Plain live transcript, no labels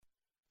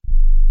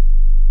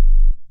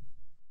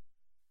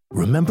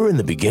Remember in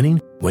the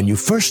beginning, when you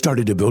first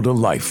started to build a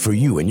life for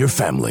you and your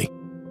family,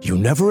 you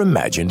never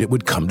imagined it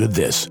would come to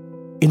this.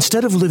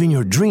 Instead of living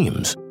your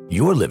dreams,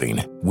 you're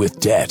living with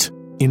debt.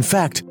 In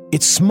fact,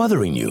 it's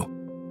smothering you.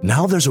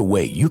 Now there's a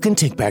way you can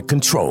take back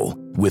control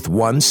with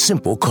one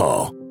simple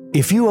call.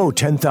 If you owe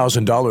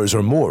 $10,000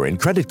 or more in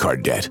credit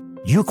card debt,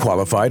 you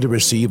qualify to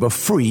receive a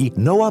free,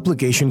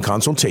 no-obligation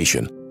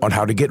consultation on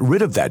how to get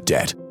rid of that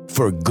debt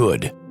for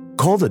good.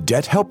 Call the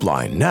Debt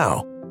Helpline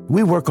now.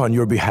 We work on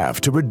your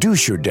behalf to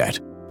reduce your debt.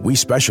 We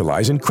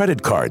specialize in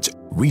credit cards,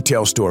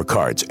 retail store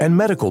cards, and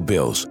medical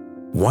bills.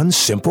 One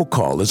simple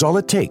call is all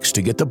it takes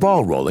to get the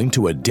ball rolling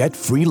to a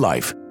debt-free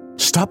life.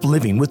 Stop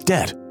living with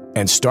debt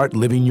and start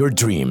living your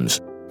dreams.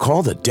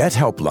 Call the Debt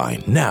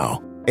Helpline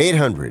now.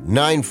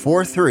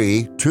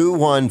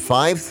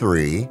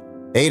 800-943-2153.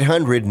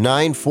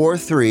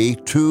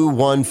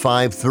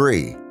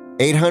 800-943-2153.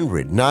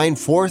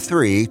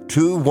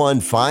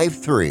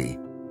 800-943-2153.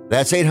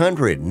 That's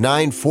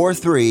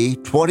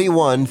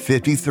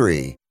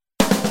 800-943-2153.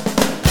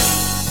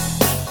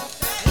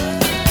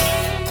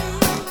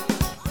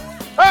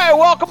 Hey,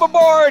 welcome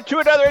aboard to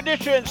another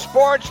edition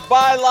Sports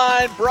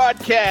Byline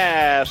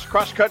broadcast.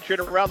 Cross country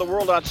and around the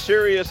world on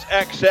Sirius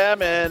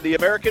XM and the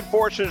American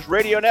Forces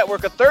Radio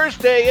Network. A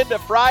Thursday into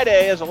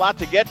Friday is a lot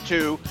to get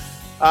to.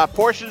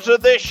 Portions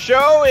of this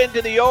show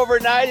into the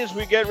overnight as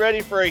we get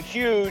ready for a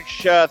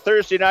huge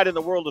Thursday night in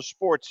the world of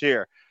sports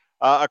here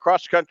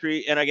across the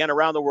country and again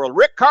around the world.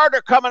 Rick Carter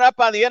coming up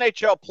on the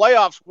NHL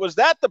playoffs. Was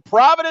that the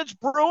Providence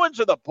Bruins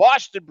or the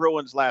Boston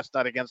Bruins last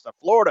night against the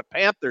Florida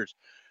Panthers?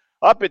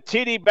 Up at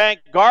TD Bank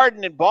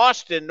Garden in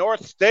Boston,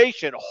 North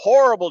Station,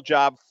 horrible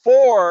job.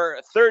 4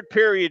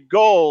 third-period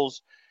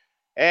goals,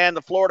 and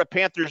the Florida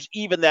Panthers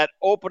even that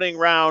opening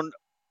round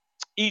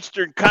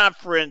Eastern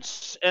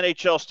Conference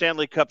NHL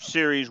Stanley Cup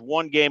Series,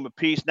 1 game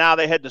apiece. Now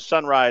they head to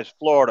Sunrise,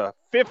 Florida.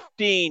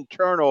 15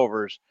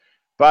 turnovers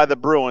by the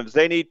Bruins.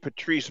 They need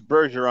Patrice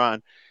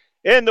Bergeron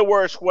in the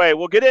worst way.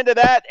 We'll get into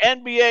that.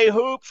 NBA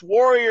hoops,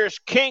 Warriors,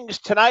 Kings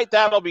tonight.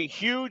 That'll be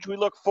huge. We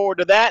look forward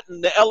to that.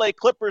 And the LA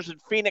Clippers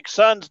and Phoenix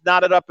Suns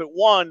knotted up at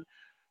 1.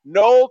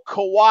 No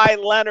Kawhi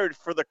Leonard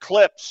for the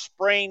Clips.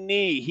 Sprained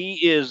knee.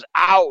 He is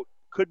out.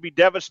 Could be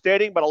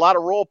devastating, but a lot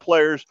of role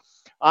players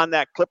on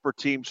that Clipper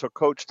team. So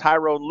Coach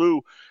Tyrone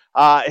Lue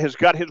has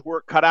got his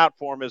work cut out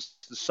for him as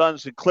the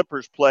Suns and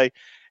Clippers play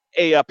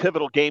a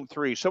pivotal Game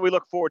 3. So we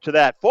look forward to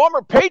that.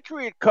 Former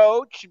Patriot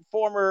coach and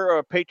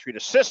former Patriot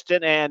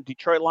assistant and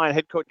Detroit Lion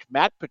head coach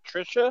Matt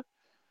Patricia,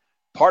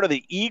 part of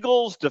the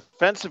Eagles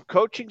defensive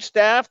coaching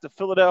staff, the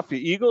Philadelphia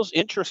Eagles.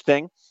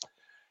 Interesting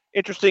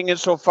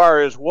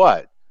insofar as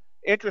what?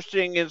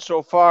 Interesting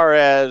insofar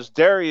as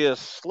Darius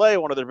Slay,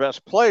 one of their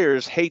best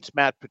players, hates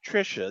Matt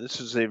Patricia.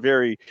 This is a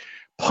very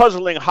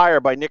puzzling hire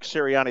by Nick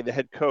Sirianni, the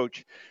head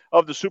coach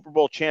of the Super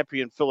Bowl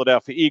champion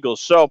Philadelphia Eagles.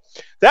 So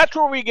that's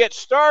where we get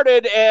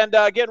started. And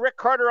again, Rick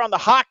Carter on the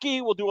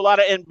hockey. We'll do a lot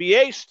of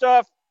NBA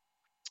stuff.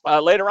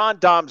 Later on,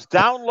 Dom's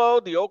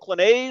Download, the Oakland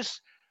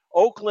A's.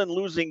 Oakland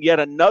losing yet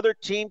another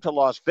team to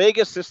Las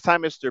Vegas. This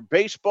time it's their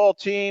baseball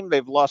team.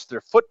 They've lost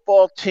their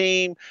football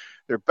team.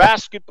 Their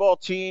basketball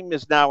team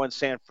is now in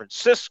San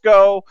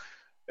Francisco.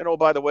 And, oh,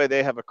 by the way,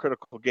 they have a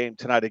critical game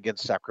tonight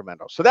against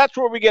Sacramento. So that's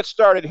where we get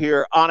started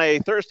here on a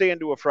Thursday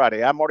into a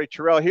Friday. I'm Marty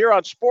Terrell here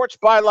on Sports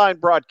Byline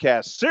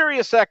Broadcast.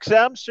 Sirius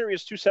XM,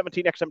 Sirius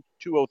 217, XM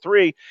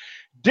 203.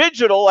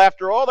 Digital,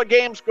 after all the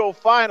games go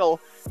final,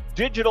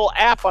 digital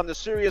app on the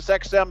Sirius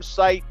XM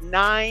site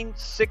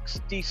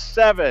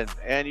 967.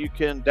 And you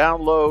can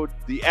download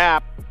the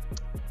app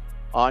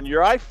on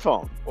your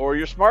iPhone or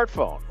your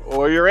smartphone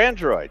or your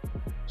Android.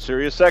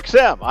 Sirius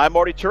XM. I'm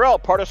Marty Terrell,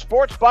 part of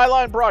Sports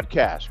Byline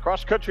Broadcast.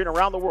 Cross country and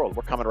around the world.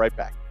 We're coming right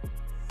back.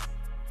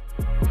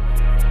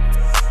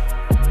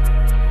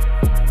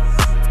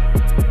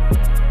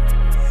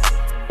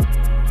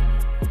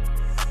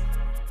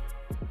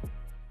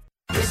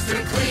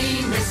 Mr.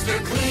 Clean,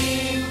 Mr.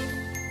 Clean.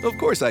 Of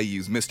course I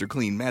use Mr.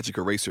 Clean Magic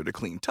Eraser to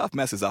clean tough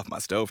messes off my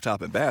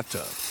stovetop and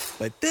bathtub.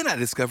 But then I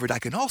discovered I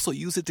can also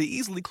use it to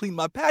easily clean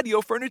my patio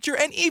furniture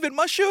and even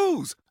my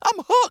shoes. I'm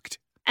hooked.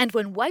 And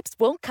when wipes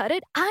won't cut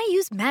it, I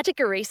use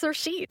Magic Eraser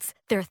Sheets.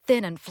 They're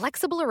thin and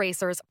flexible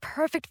erasers,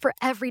 perfect for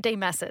everyday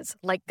messes,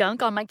 like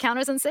gunk on my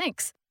counters and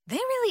sinks. They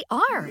really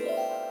are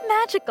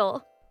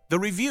magical. The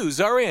reviews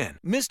are in.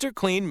 Mr.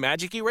 Clean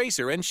Magic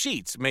Eraser and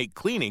Sheets make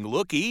cleaning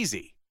look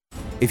easy.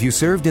 If you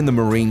served in the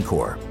Marine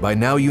Corps, by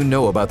now you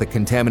know about the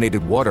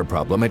contaminated water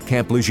problem at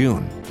Camp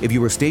Lejeune. If you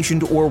were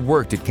stationed or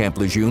worked at Camp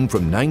Lejeune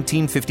from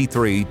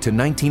 1953 to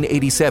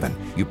 1987,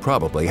 you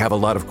probably have a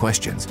lot of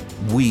questions.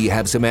 We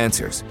have some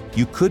answers.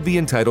 You could be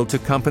entitled to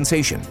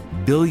compensation.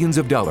 Billions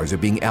of dollars are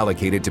being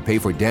allocated to pay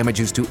for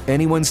damages to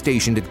anyone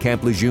stationed at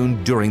Camp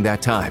Lejeune during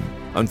that time.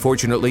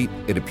 Unfortunately,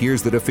 it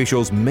appears that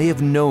officials may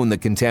have known the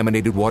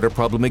contaminated water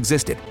problem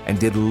existed and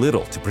did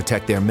little to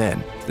protect their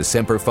men. The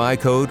Semper Fi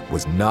code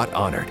was not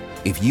honored.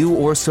 If you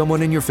or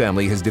someone in your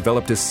family has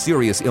developed a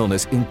serious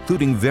illness,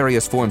 including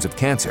various forms of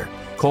cancer,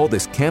 call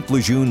this Camp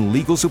Lejeune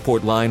legal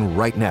support line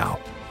right now.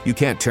 You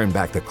can't turn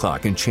back the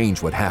clock and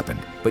change what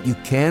happened, but you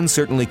can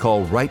certainly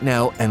call right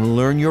now and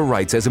learn your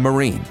rights as a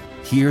Marine.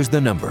 Here's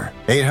the number.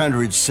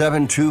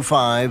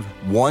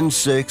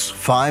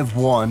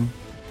 800-725-1651.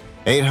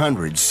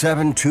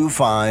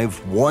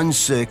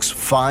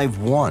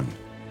 800-725-1651.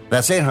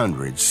 That's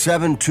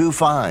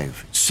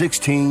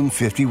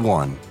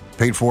 800-725-1651.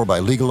 Paid for by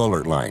Legal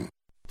Alert Line.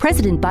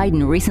 President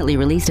Biden recently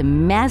released a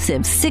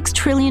massive $6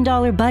 trillion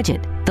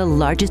budget, the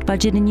largest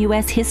budget in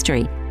U.S.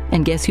 history.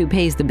 And guess who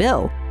pays the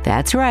bill?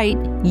 That's right,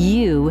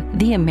 you,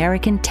 the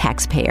American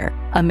taxpayer.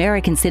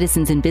 American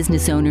citizens and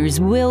business owners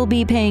will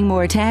be paying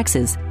more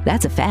taxes.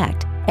 That's a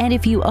fact. And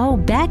if you owe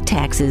back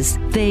taxes,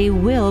 they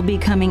will be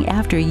coming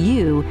after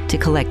you to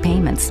collect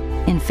payments.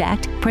 In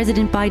fact,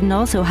 President Biden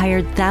also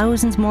hired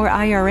thousands more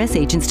IRS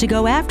agents to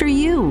go after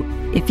you.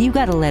 If you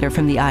got a letter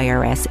from the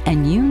IRS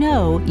and you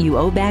know you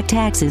owe back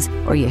taxes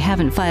or you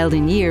haven't filed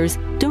in years,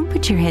 don't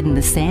put your head in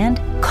the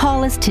sand.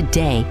 Call us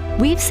today.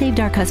 We've saved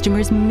our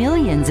customers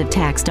millions of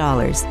tax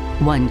dollars.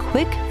 One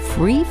quick,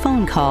 free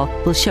phone call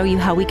will show you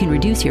how we can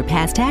reduce your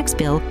past tax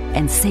bill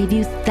and save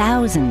you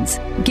thousands.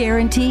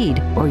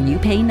 Guaranteed, or you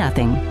pay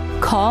nothing.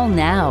 Call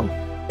now.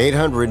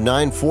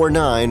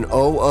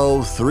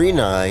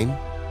 800-949-0039.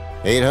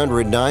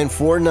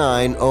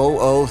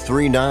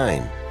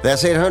 800-949-0039.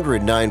 That's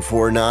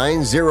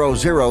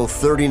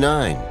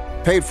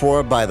 800-949-0039. Paid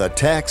for by the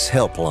Tax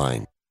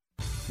Helpline.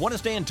 Want to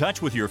stay in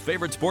touch with your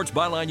favorite Sports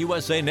Byline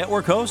USA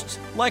network hosts?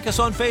 Like us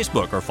on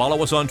Facebook or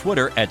follow us on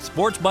Twitter at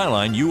Sports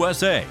Byline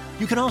USA.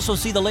 You can also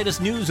see the latest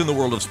news in the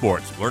world of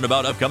sports, learn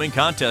about upcoming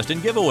contests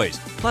and giveaways,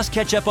 plus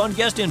catch up on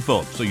guest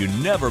info so you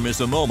never miss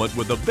a moment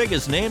with the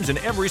biggest names in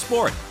every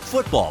sport.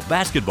 Football,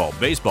 basketball,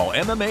 baseball,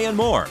 MMA, and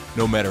more.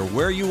 No matter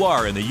where you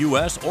are in the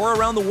U.S. or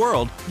around the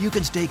world, you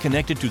can stay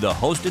connected to the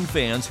host and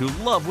fans who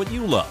love what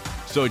you love.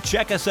 So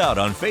check us out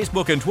on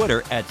Facebook and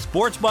Twitter at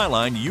Sports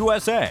Byline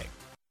USA.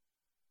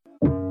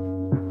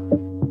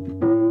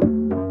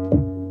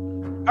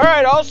 All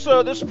right,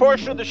 also, this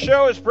portion of the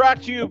show is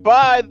brought to you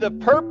by the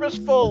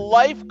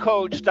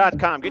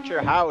PurposefulLifeCoach.com. Get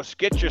your house,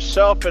 get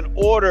yourself in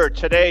order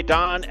today.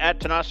 Don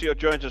Atanasio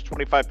joins us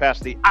 25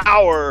 past the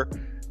hour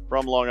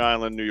from Long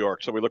Island, New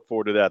York. So we look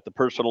forward to that. The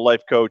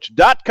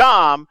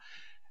PurposefulLifeCoach.com,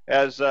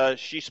 as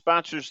she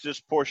sponsors this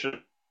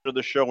portion of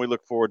the show. We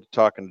look forward to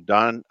talking to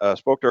Don.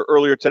 Spoke to her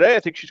earlier today. I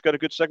think she's got a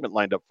good segment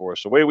lined up for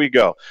us. So away we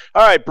go.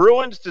 All right,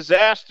 Bruins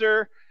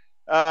disaster.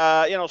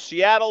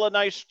 Seattle, a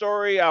nice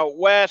story out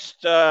west.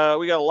 We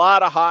got a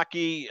lot of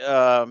hockey.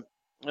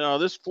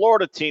 This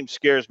Florida team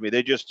scares me.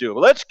 They just do.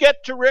 Let's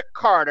get to Rick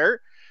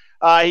Carter.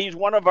 He's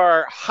one of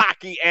our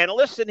hockey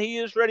analysts, and he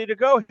is ready to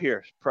go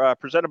here.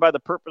 Presented by the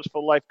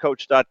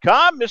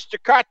PurposefulLifeCoach.com.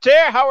 Mr.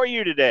 Carter, how are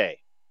you today?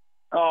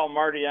 Oh,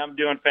 Marty, I'm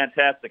doing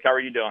fantastic. How are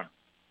you doing?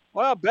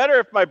 Well, better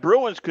if my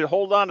Bruins could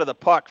hold on to the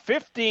puck.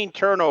 15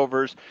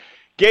 turnovers.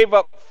 Gave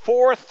up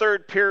 4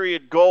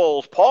 third-period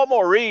goals. Paul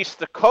Maurice,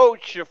 the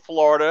coach of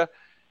Florida,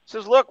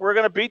 says, look, we're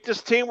going to beat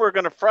this team. We're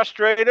going to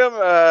frustrate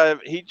them.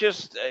 He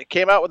just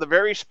came out with a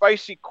very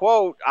spicy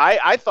quote.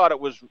 I thought it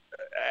was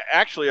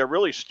actually a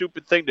really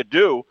stupid thing to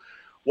do.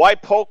 Why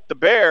poke the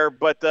bear?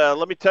 But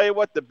let me tell you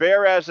what, the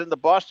bear, as in the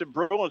Boston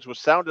Bruins, was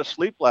sound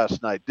asleep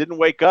last night. Didn't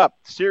wake up.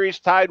 Series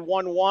tied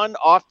 1-1.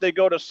 Off they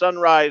go to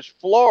Sunrise,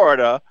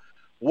 Florida.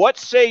 What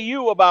say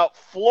you about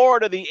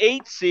Florida, the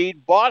 8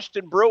 seed,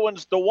 Boston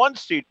Bruins, the 1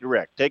 seed,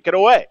 Rick? Take it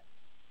away.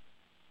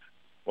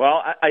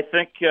 Well, I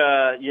think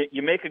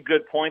you make a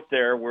good point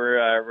there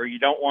where you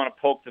don't want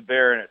to poke the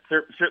bear, and it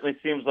certainly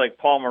seems like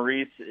Paul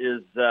Maurice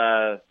is,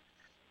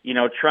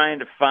 trying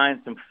to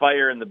find some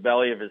fire in the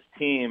belly of his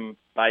team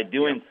by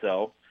doing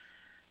so.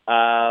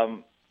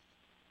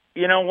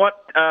 You know what?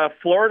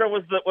 Florida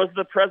was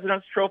the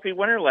President's Trophy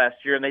winner last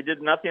year, and they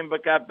did nothing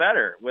but got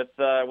better with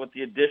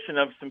the addition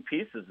of some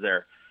pieces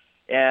there.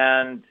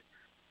 And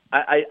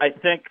I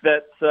think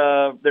that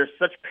there's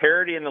such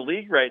parity in the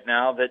league right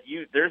now that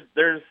there's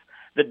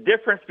the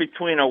difference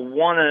between a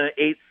 1 and an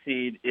 8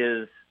 seed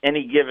is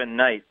any given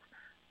night.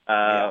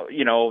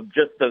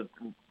 Just the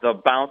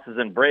bounces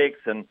and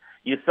breaks, and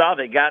you saw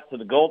they got to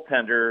the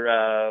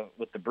goaltender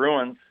with the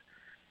Bruins,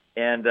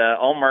 and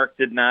Ullmark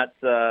did not.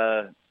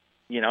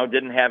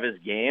 Didn't have his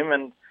game,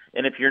 and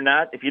if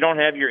you don't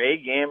have your A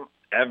game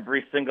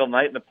every single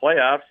night in the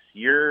playoffs,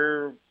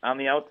 you're on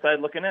the outside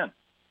looking in.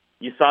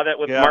 You saw that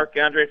with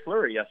Marc-Andre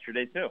Fleury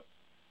yesterday too.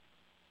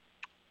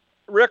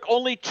 Rick,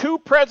 only 2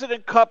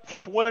 President Cup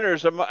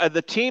winners.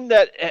 The team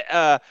that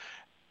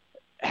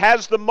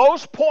has the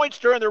most points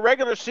during the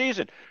regular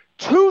season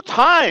 2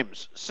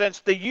 times since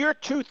the year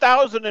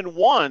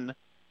 2001.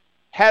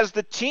 Has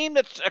the team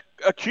that's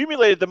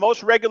accumulated the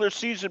most regular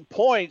season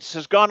points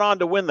has gone on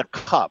to win the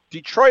Cup.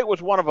 Detroit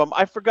was one of them.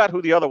 I forgot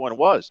who the other one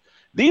was.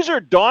 These are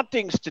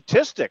daunting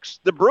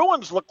statistics. The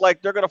Bruins look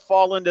like they're going to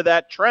fall into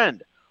that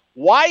trend.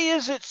 Why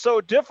is it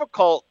so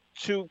difficult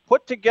to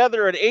put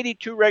together an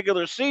 82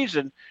 regular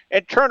season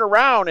and turn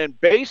around and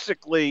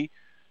basically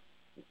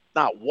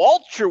not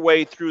waltz your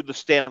way through the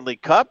Stanley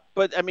Cup,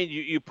 but, I mean,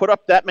 you put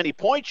up that many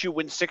points, you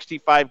win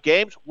 65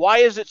 games. Why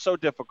is it so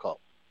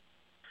difficult?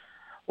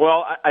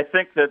 Well, I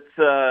think that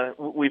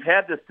we've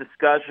had this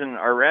discussion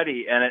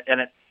already, and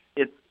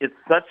it's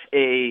such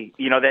a,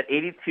 that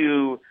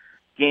 82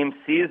 game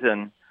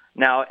season.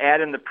 Now add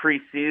in the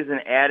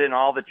preseason, add in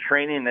all the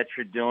training that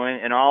you're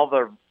doing, and all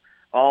the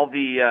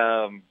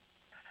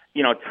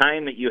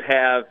time that you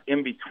have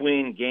in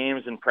between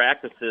games and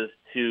practices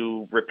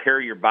to repair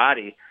your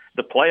body.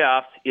 The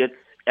playoffs, it's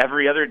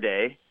every other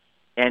day,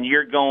 and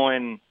you're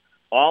going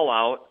all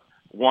out.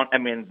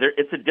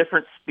 It's a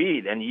different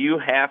speed, and you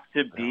have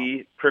to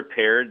be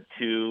prepared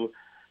to,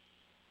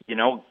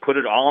 put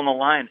it all on the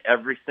line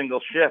every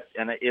single shift.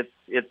 And it's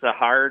a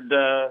hard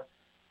pill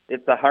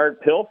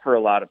for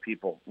a lot of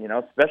people,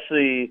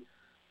 especially,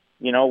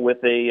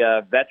 with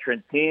a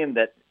veteran team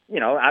that,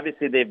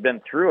 obviously they've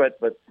been through it,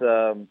 but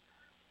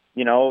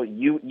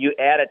you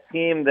add a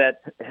team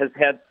that has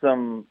had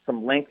some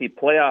lengthy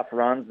playoff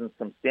runs and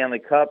some Stanley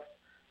Cups.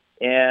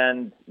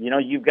 And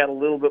you've got a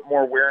little bit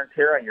more wear and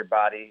tear on your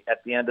body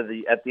at the end of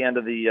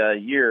the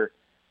year,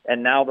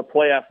 and now the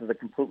playoffs is a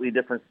completely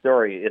different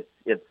story.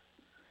 It's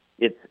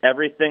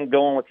everything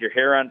going with your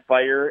hair on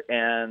fire,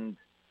 and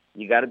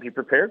you got to be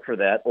prepared for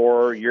that,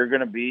 or you're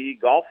going to be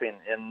golfing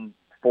in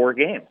 4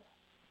 games.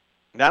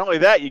 Not only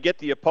that, you get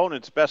the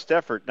opponent's best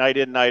effort night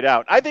in, night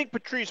out. I think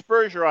Patrice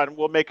Bergeron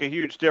will make a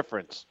huge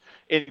difference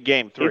in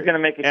Game 3. He's going to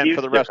make a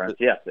huge difference.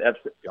 Yes,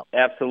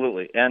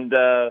 absolutely, And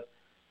I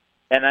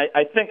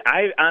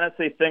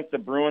honestly think the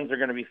Bruins are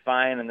going to be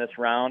fine in this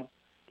round.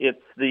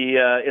 It's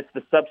the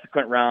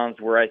subsequent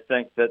rounds where I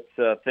think that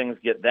things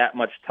get that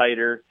much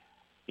tighter.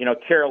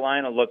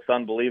 Carolina looks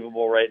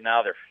unbelievable right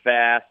now. They're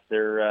fast.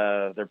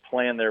 They're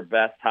playing their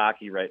best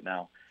hockey right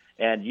now,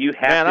 and you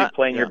have to be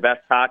playing your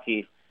best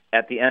hockey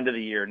at the end of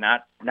the year,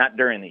 not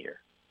during the year.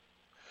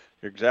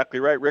 You're exactly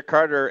right. Rick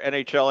Carter,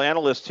 NHL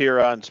analyst here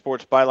on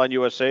Sports Byline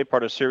USA,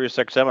 part of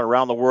SiriusXM and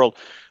around the world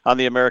on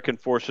the American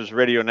Forces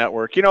Radio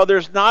Network.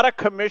 There's not a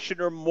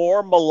commissioner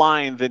more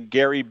maligned than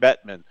Gary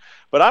Bettman,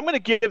 but I'm going to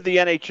give the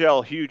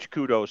NHL huge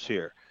kudos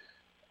here.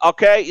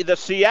 Okay, the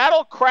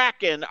Seattle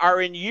Kraken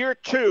are in year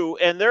 2,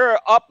 and they're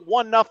up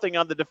 1-0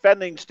 on the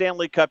defending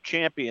Stanley Cup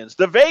champions.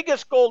 The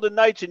Vegas Golden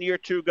Knights in year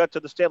 2 got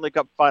to the Stanley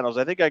Cup Finals.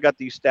 I think I got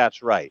these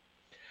stats right.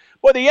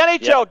 Well, the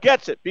NHL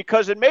gets it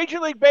because in Major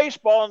League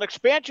Baseball, an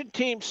expansion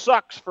team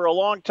sucks for a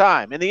long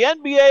time. In the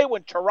NBA,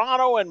 when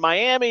Toronto and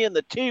Miami and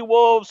the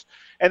T-Wolves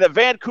and the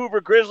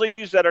Vancouver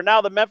Grizzlies that are now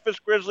the Memphis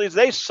Grizzlies,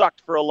 they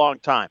sucked for a long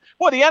time.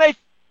 Well, the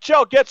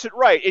NHL gets it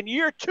right. In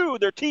year 2,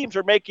 their teams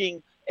are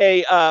making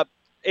a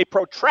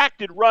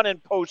protracted run in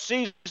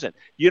postseason.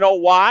 You know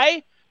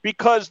why?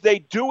 Because they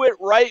do it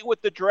right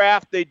with the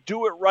draft. They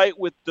do it right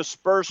with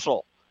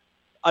dispersal.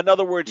 In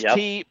other words,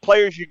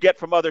 players you get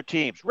from other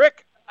teams.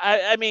 Rick,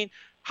 I mean,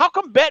 how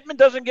come Bettman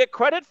doesn't get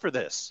credit for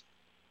this?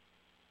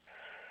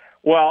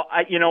 Well,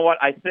 you know what?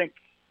 I think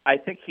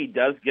he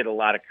does get a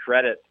lot of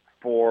credit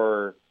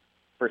for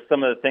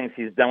some of the things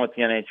he's done with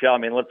the NHL. I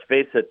mean, let's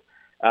face it,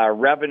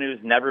 revenue's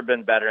never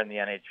been better in the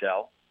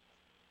NHL.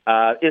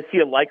 Is he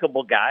a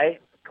likable guy?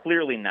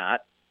 Clearly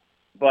not.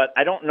 But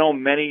I don't know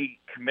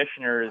many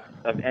commissioners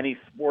of any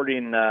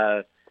sporting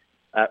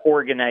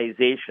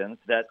organizations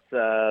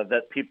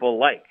that people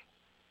like.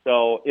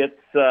 So it's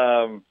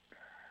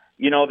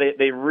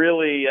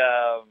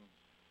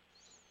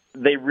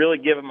they really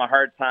give him a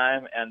hard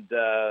time, and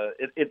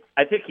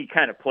I think he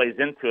kind of plays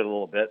into it a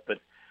little bit. But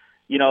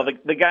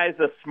the guy's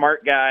a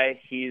smart guy.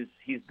 He's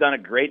done a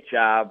great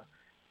job,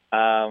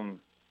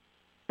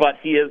 but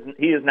he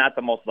is not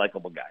the most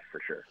likable guy for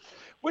sure.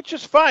 Which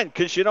is fine,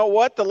 because you know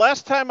what? The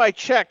last time I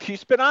checked,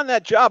 he's been on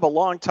that job a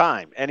long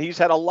time, and he's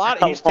had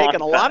he's taken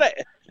a lot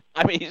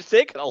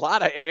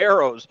of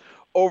arrows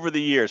over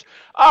the years.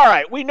 All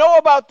right, we know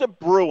about the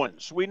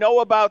Bruins. We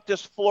know about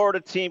this Florida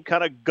team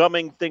kind of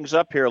gumming things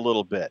up here a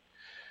little bit.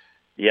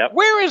 Yep.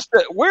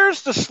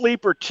 Where's the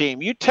sleeper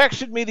team? You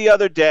texted me the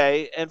other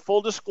day, and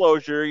full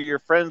disclosure, you're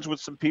friends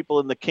with some people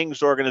in the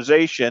Kings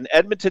organization.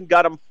 Edmonton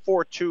got them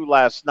 4-2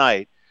 last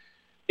night.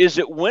 Is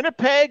it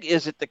Winnipeg?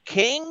 Is it the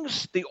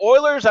Kings? The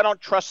Oilers? I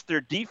don't trust their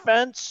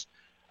defense.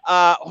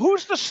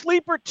 Who's the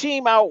sleeper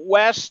team out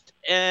west,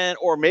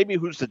 or maybe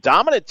who's the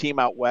dominant team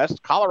out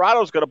west?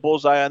 Colorado's got a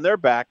bullseye on their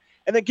back.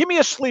 And then give me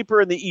a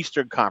sleeper in the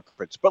Eastern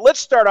Conference. But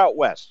let's start out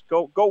west.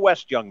 Go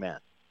west, young man.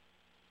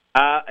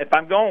 If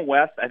I'm going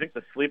west, I think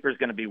the sleeper is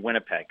going to be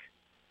Winnipeg.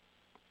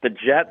 The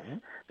Jets,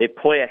 they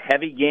play a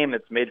heavy game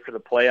that's made for the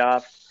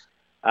playoffs.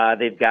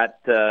 They've got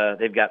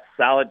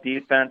solid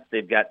defense.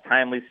 They've got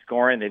timely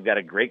scoring. They've got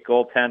a great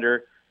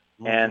goaltender,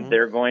 and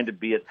they're going to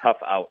be a tough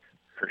out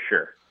for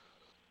sure.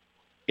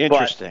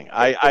 Interesting.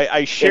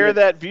 I share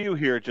that view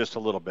here just a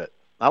little bit.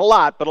 Not a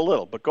lot, but a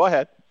little. But go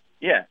ahead.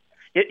 Yeah.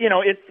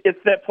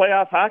 It's that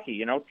playoff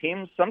hockey.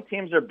 Some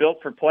teams are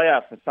built for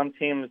playoffs, and some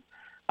teams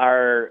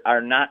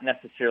are not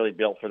necessarily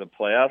built for the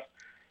playoffs.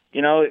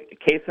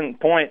 Case in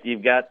point,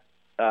 you've got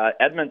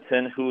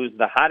Edmonton, who's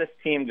the hottest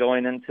team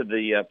going into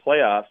the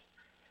playoffs.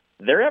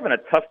 They're having a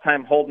tough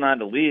time holding on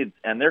to leads,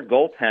 and their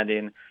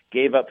goaltending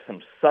gave up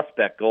some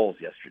suspect goals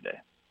yesterday.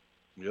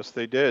 Yes,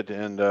 they did,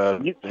 and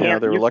you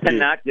they're lucky.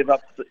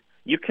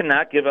 You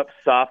cannot give up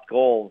soft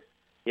goals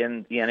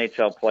in the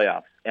NHL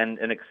playoffs and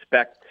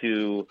expect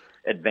to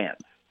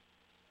advance.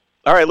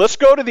 All right, let's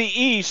go to the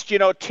East. You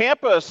know,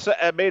 Tampa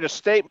made a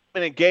statement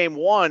in Game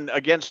 1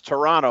 against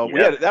Toronto.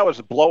 Yeah. That was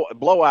a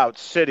blowout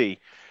city.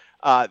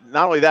 Not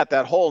only that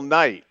whole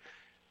night.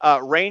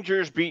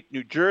 Rangers beat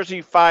New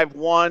Jersey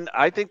 5-1.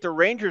 I think the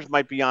Rangers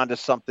might be onto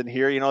something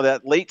here. You know,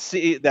 that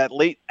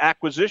late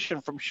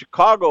acquisition from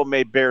Chicago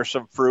may bear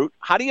some fruit.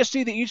 How do you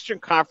see the Eastern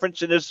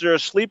Conference, and is there a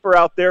sleeper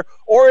out there,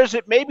 or is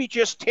it maybe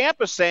just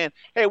Tampa saying,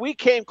 "Hey, we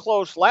came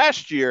close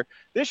last year.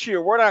 This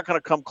year we're not going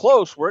to come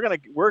close. We're going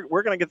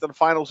to get to the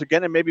finals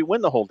again and maybe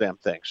win the whole damn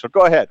thing." So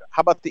go ahead. How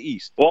about the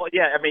East? Well,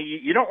 yeah, I mean,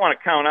 you don't want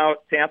to count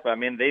out Tampa. I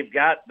mean, they've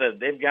got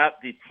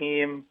the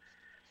team.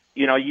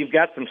 You know, you've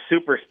got some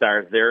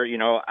superstars there. You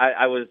know,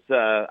 I was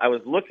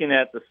looking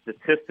at the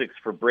statistics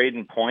for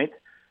Braden Point,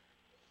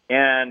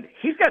 and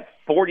he's got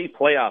 40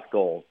 playoff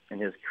goals in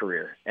his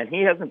career, and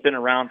he hasn't been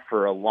around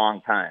for a long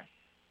time.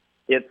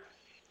 It's,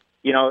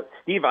 you know,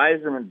 Steve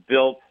Yzerman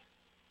built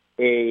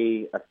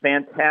a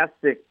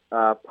fantastic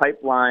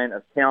pipeline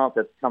of talent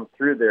that's come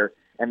through there,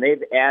 and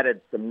they've added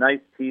some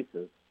nice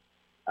pieces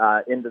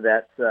into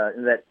that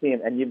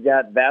team. And you've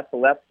got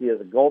Vasilevsky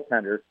as a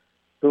goaltender,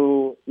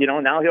 who, you know,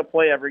 now he'll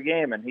play every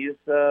game, and he's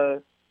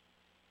a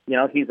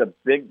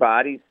big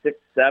body,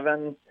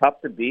 6'7",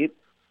 tough to beat,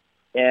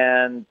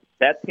 and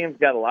that team's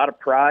got a lot of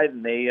pride,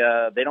 and they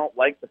don't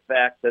like the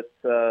fact that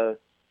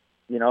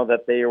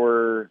that they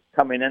were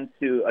coming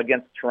into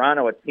against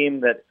Toronto, a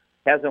team that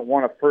hasn't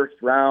won a first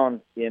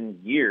round in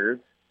years,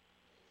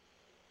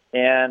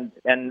 and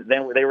then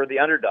they were the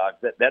underdogs.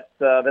 That's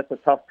a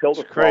tough pill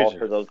to swallow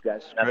for those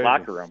guys in that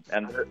locker room,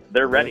 and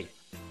they're ready.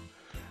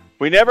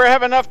 We never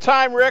have enough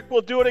time, Rick.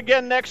 We'll do it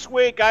again next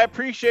week. I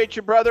appreciate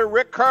you, brother.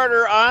 Rick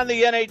Carter on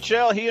the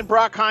NHL. He and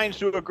Brock Hines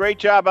do a great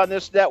job on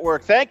this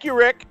network. Thank you,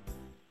 Rick.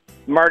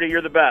 Marty,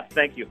 you're the best.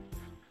 Thank you.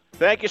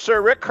 Thank you,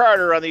 sir. Rick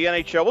Carter on the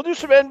NHL. We'll do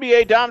some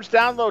NBA Dom's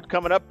Download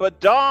coming up,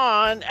 but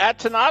Dawn at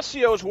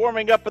Tenacio is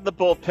warming up in the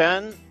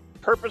bullpen.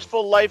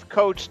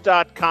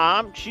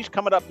 PurposefulLifeCoach.com. She's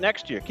coming up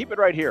next year. Keep it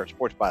right here,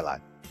 Sports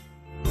Byline.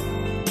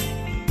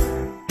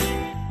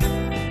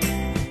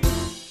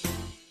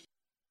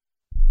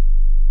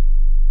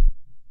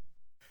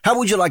 How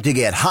would you like to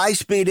get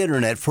high-speed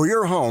internet for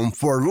your home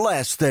for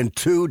less than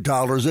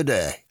 $2 a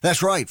day?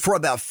 That's right. For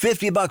about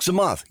 $50 a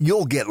month,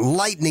 you'll get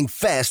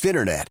lightning-fast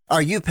internet.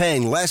 Are you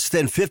paying less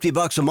than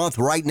 $50 a month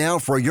right now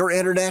for your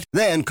internet?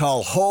 Then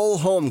call Whole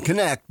Home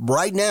Connect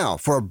right now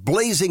for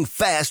blazing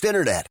fast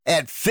internet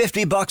at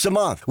 $50 a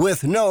month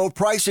with no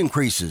price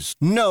increases,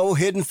 no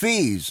hidden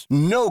fees,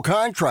 no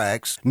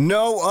contracts,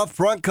 no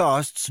upfront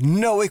costs,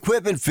 no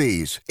equipment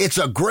fees. It's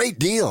a great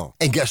deal.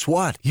 And guess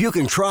what? You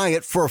can try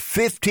it for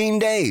 15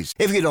 days.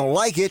 If you don't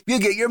like it, you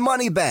get your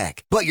money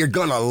back. But you're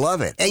going to love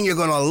it, and you're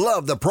going to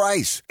love the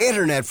price.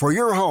 Internet for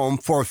your home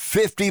for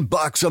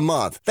 $50 a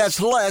month.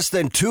 That's less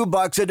than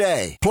 $2 a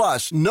day.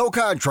 Plus, no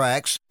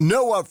contracts,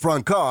 no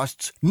upfront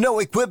costs, no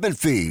equipment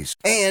fees,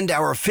 and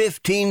our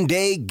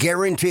 15-day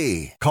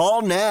guarantee.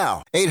 Call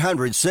now.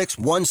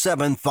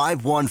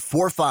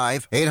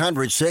 800-617-5145.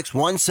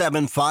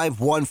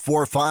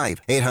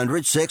 800-617-5145.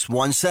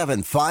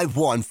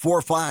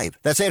 800-617-5145.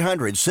 That's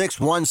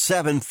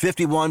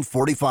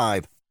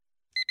 800-617-5145.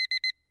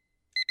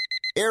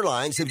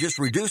 Airlines have just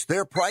reduced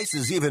their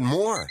prices even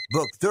more.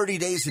 Book 30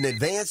 days in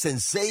advance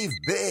and save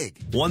big.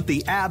 Want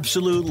the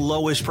absolute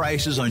lowest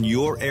prices on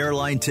your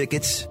airline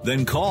tickets?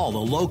 Then call the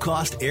Low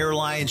Cost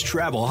Airlines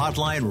Travel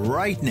Hotline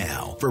right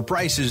now for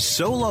prices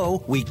so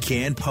low we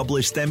can't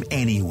publish them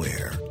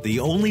anywhere. The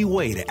only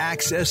way to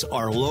access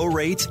our low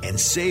rates and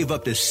save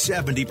up to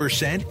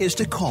 70% is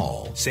to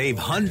call. Save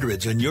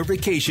hundreds on your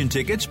vacation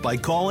tickets by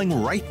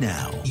calling right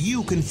now.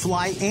 You can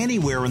fly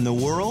anywhere in the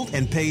world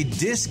and pay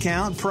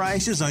discount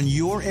prices on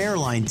your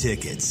airline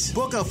tickets.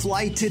 Book a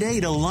flight today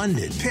to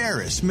London,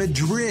 Paris,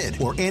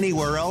 Madrid, or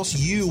anywhere else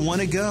you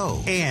want to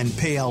go. And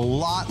pay a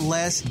lot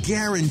less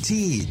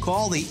guaranteed.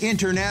 Call the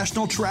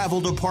International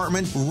Travel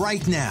Department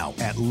right now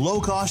at Low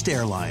Cost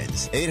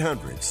Airlines.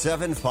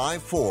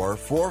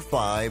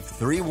 800-754-4531.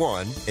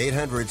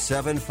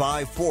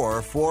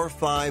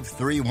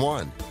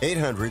 800-754-4531.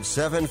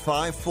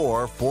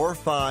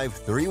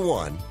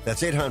 800-754-4531.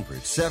 That's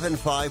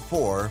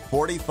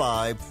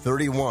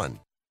 800-754-4531.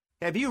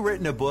 Have you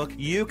written a book?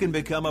 You can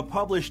become a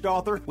published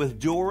author with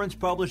Dorrance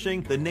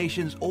Publishing, the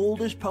nation's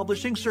oldest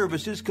publishing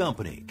services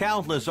company.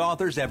 Countless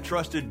authors have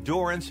trusted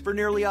Dorrance for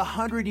nearly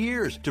 100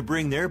 years to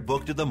bring their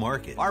book to the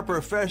market. Our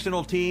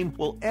professional team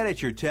will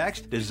edit your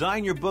text,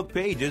 design your book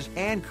pages,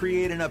 and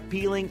create an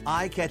appealing,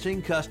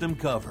 eye-catching custom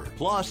cover.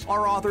 Plus,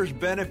 our authors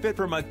benefit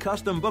from a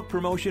custom book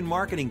promotion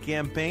marketing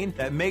campaign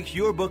that makes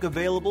your book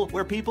available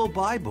where people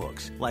buy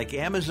books, like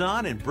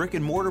Amazon and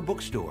brick-and-mortar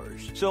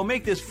bookstores. So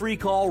make this free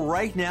call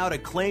right now to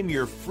claim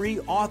your free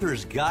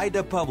Author's Guide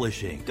to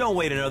Publishing. Don't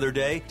wait another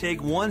day.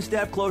 Take one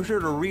step closer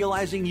to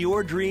realizing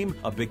your dream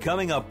of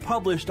becoming a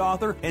published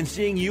author and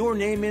seeing your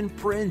name in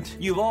print.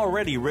 You've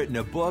already written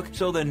a book,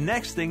 so the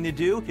next thing to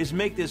do is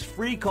make this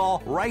free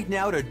call right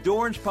now to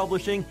Dorrance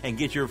Publishing and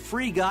get your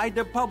free guide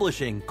to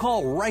publishing.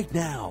 Call right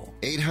now.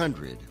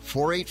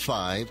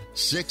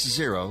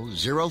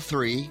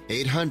 800-485-6003.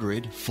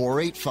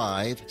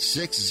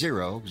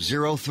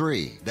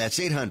 800-485-6003. That's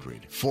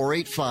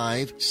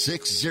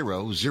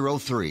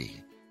 800-485-6003.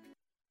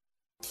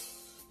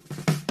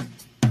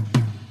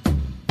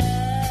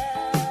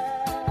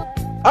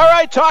 All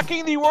right,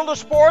 talking the world of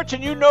sports,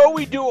 and you know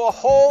we do a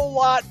whole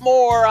lot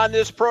more on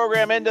this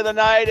program into the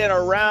night and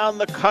around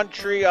the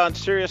country on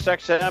Sirius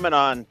XM and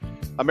on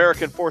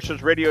American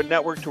Forces Radio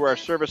Network to our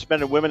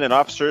servicemen and women and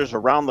officers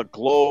around the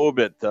globe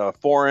at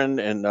foreign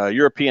and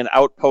European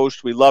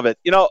outposts. We love it.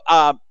 You know,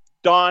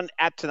 Dawn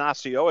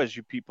Atanasio, as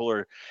you people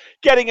are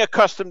getting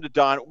accustomed to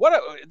Dawn,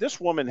 this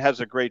woman has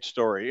a great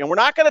story. And we're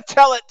not going to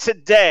tell it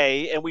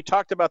today, and we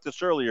talked about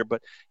this earlier,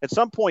 but at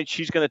some point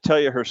she's going to tell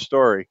you her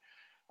story.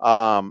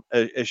 As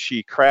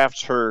she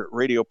crafts her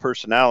radio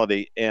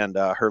personality and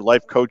her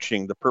life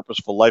coaching,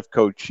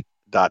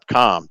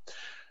 thepurposefullifecoach.com.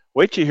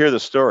 Wait till you hear the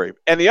story.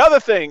 And the other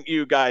thing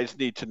you guys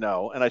need to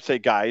know, and I say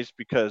guys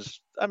because,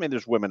 I mean,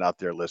 there's women out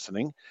there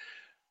listening,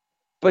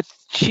 but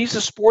she's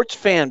a sports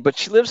fan, but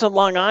she lives on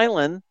Long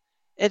Island,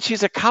 and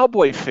she's a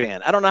Cowboy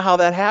fan. I don't know how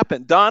that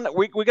happened. Don,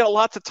 we got a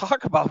lot to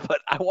talk about,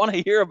 but I want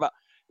to hear about,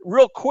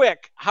 real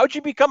quick, how'd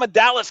you become a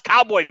Dallas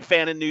Cowboy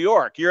fan in New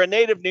York? You're a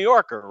native New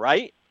Yorker,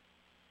 right?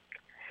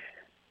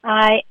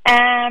 I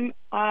am.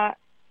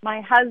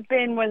 My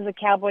husband was a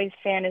Cowboys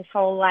fan his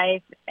whole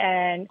life,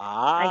 and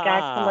I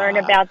got to learn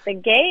about the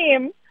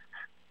game,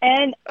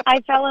 and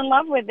I fell in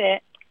love with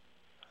it.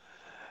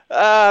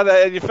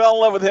 You fell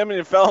in love with him, and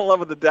you fell in love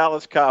with the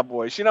Dallas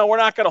Cowboys. You know, we're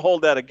not going to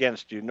hold that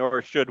against you,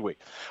 nor should we.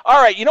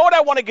 All right, you know what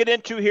I want to get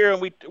into here,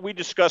 and we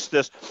discussed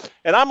this,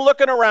 and I'm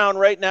looking around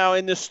right now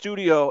in this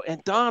studio,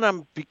 and Don,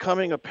 I'm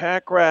becoming a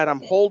pack rat.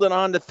 I'm holding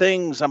on to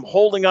things. I'm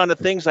holding on to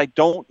things I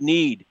don't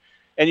need.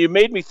 And you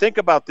made me think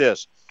about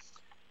this.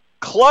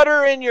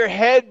 Clutter in your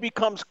head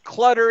becomes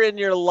clutter in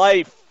your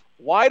life.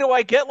 Why do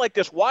I get like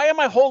this? Why am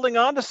I holding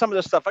on to some of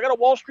this stuff? I got a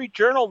Wall Street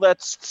Journal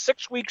that's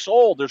 6 weeks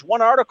old. There's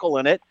one article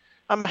in it.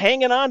 I'm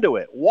hanging on to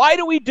it. Why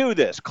do we do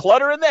this?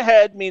 Clutter in the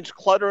head means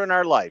clutter in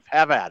our life.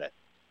 Have at it.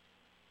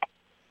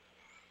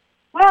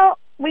 Well,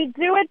 we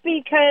do it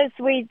because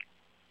we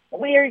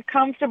are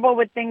comfortable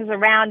with things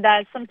around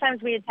us.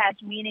 Sometimes we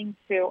attach meaning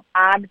to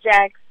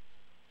objects.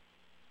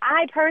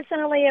 I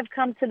personally have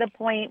come to the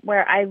point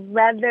where I'd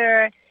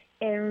rather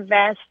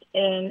invest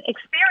in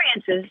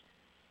experiences.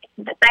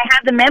 I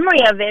have the memory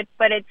of it,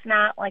 but it's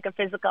not like a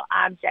physical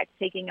object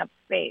taking up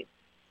space.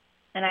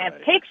 And I have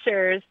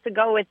pictures to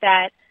go with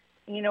that.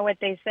 You know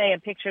what they say, a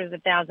picture is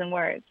 1,000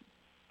 words.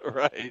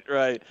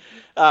 Right.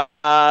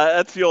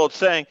 That's the old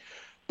saying.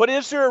 But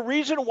is there a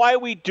reason why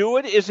we do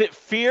it? Is it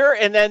fear?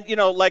 And then, you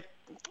know, like,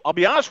 I'll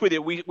be honest with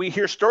you, we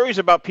hear stories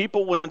about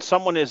people when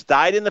someone has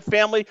died in the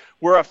family,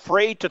 we're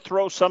afraid to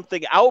throw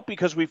something out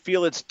because we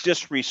feel it's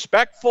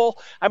disrespectful.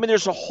 I mean,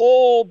 there's a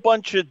whole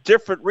bunch of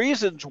different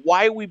reasons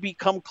why we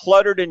become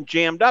cluttered and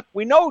jammed up.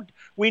 We know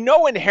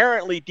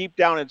inherently deep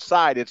down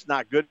inside it's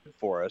not good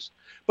for us,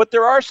 but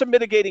there are some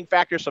mitigating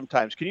factors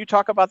sometimes. Can you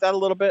talk about that a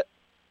little bit?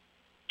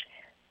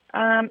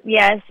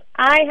 Yes,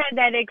 I had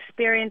that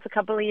experience a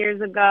couple of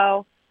years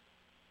ago.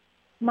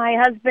 My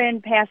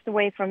husband passed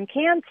away from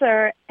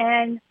cancer,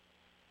 and,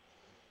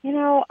 you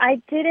know,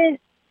 I didn't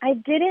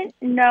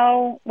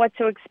know what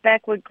to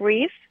expect with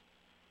grief,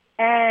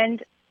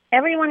 and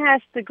everyone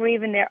has to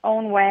grieve in their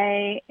own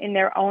way, in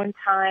their own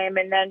time,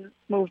 and then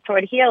move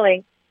toward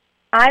healing.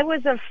 I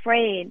was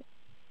afraid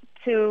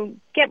to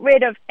get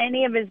rid of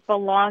any of his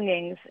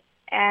belongings,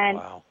 and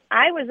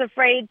I was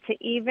afraid to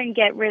even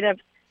get rid of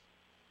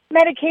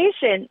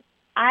medication.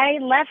 I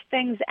left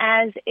things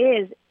as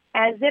is,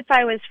 as if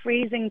I was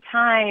freezing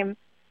time,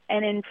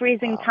 and in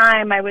freezing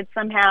time, I would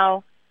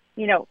somehow,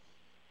 you know,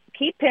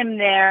 keep him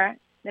there,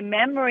 the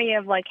memory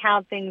of, like,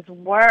 how things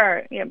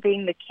were, you know,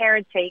 being the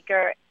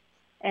caretaker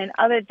and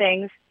other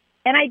things.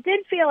 And I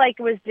did feel like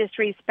it was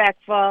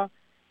disrespectful.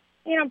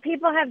 You know,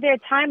 people have their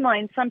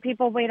timelines. Some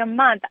people wait a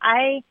month.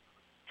 I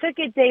took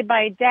it day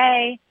by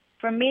day.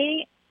 For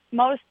me,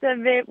 most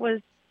of it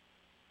was,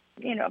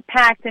 you know,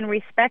 packed and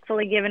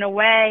respectfully given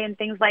away and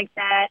things like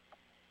that.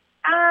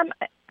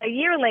 A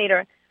year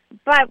later.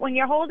 But when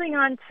you're holding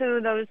on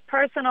to those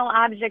personal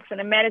objects in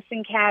a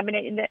medicine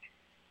cabinet,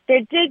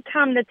 there did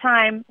come the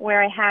time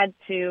where I had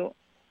to,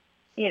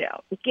 you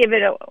know,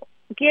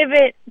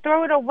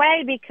 throw it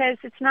away because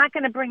it's not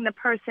going to bring the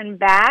person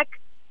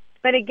back.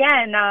 But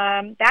again,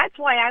 that's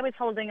why I was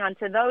holding on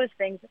to those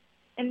things.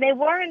 And they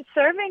weren't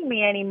serving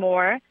me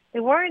anymore. They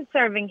weren't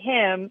serving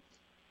him.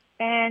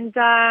 And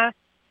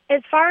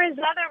as far as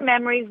other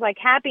memories, like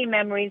happy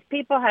memories,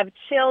 people have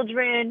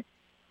children.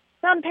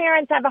 Some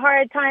parents have a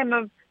hard time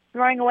of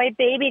throwing away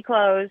baby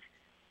clothes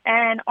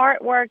and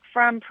artwork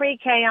from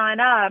pre-K on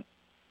up.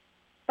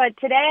 But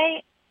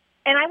today,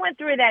 And I went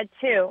through that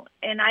too,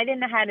 and I didn't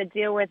know how to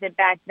deal with it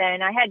back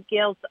then. I had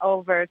guilt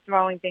over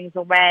throwing things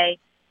away.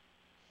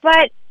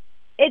 But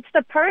it's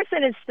the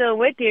person is still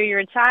with you, you're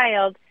a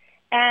child.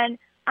 And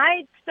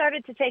I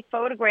started to take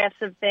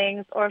photographs of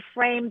things or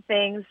frame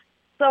things.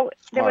 So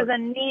there was a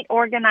neat,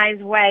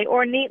 organized way,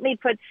 or neatly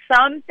put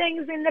some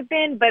things in the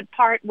bin, but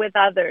part with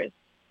others.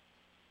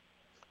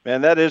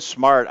 Man, that is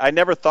smart. I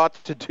never thought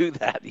to do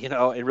that, you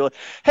know. It really.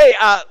 Hey,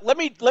 let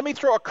me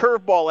throw a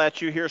curveball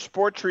at you here,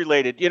 sports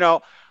related. You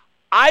know,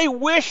 I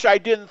wish I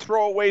didn't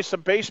throw away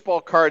some baseball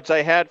cards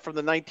I had from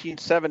the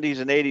 1970s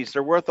and 80s.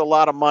 They're worth a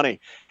lot of money.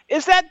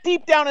 Is that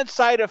deep down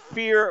inside a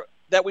fear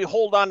that we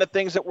hold on to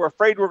things that we're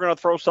afraid we're going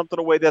to throw something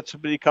away that's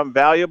become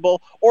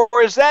valuable? Or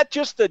is that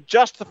just a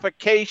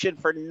justification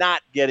for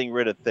not getting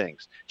rid of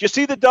things? Do you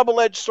see the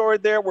double-edged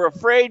sword there? We're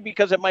afraid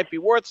because it might be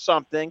worth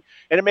something,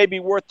 and it may be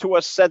worth to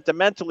us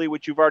sentimentally,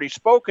 which you've already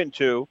spoken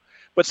to,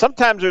 but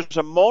sometimes there's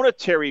a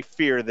monetary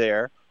fear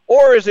there.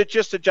 Or is it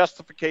just a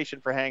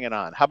justification for hanging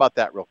on? How about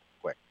that real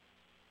quick?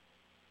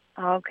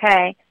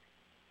 Okay.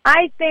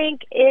 I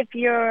think if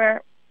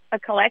you're a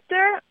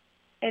collector,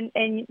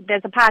 and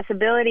there's a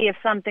possibility of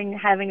something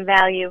having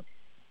value,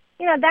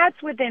 you know,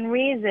 that's within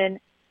reason.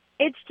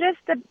 It's just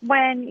that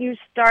when you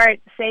start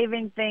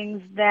saving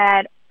things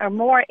that are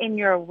more in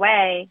your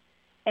way,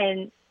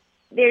 and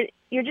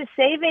you're just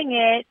saving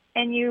it,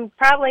 and you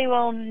probably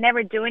will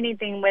never do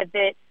anything with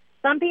it.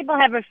 Some people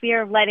have a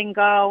fear of letting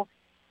go.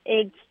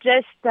 It's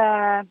just,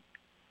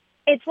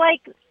 it's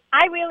like,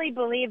 I really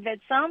believe that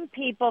some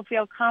people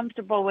feel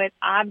comfortable with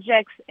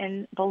objects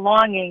and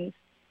belongings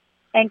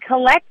and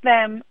collect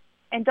them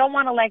and don't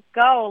want to let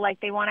go, like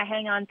they want to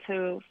hang on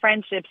to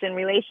friendships and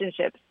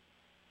relationships.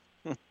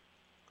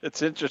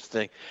 It's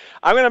interesting.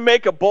 I'm going to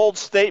make a bold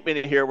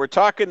statement here. We're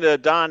talking to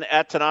Dawn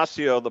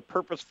Atanasio, the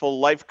Purposeful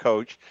Life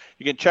Coach.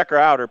 You can check her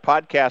out. Her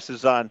podcast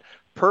is on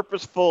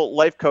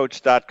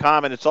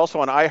purposefullifecoach.com, and it's also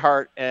on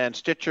iHeart and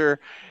Stitcher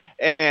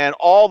and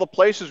all the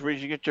places where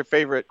you get your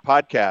favorite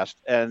podcast.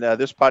 And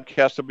this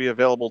podcast will be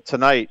available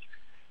tonight.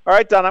 All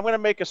right, Don, I'm going to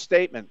make a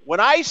statement. When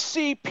I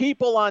see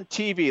people on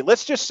TV,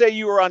 let's just say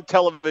you were on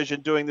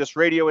television doing this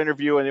radio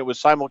interview and it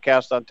was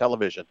simulcast on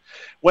television.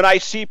 When I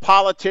see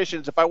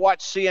politicians, if I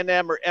watch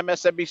CNN or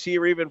MSNBC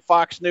or even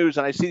Fox News,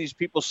 and I see these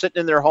people sitting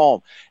in their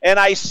home, and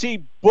I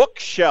see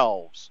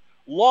bookshelves,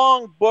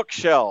 long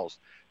bookshelves,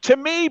 to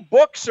me,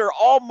 books are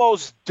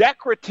almost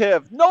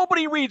decorative.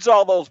 Nobody reads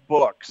all those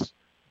books,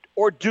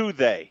 or do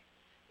they?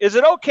 Is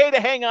it okay to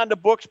hang on to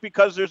books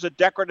because there's a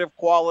decorative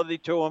quality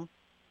to them?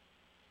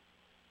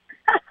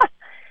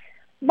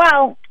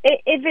 Well,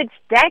 if it's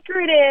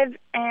decorative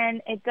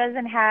and it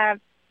doesn't have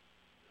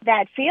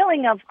that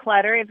feeling of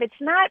clutter, if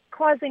it's not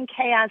causing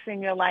chaos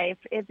in your life,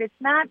 if it's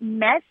not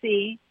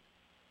messy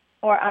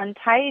or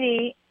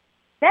untidy,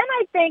 then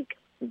I think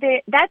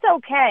that's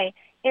okay.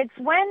 It's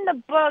when the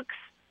books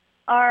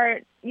are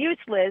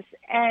useless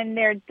and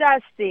they're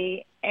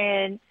dusty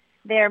and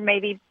they're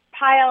maybe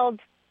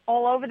piled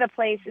all over the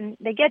place, and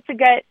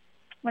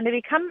when they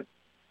become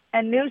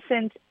a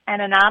nuisance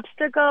and an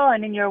obstacle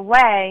and in your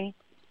way,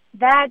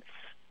 that's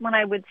when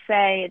I would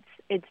say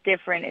it's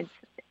different. It's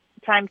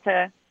time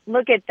to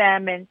look at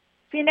them, and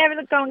if you're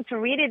never going to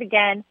read it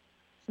again,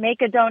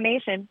 make a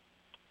donation.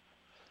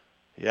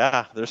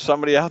 Yeah, there's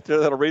somebody out there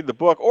that'll read the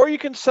book. Or you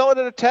can sell it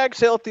at a tag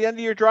sale at the end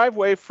of your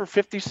driveway for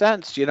 50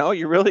 cents. You know,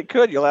 you really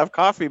could. You'll have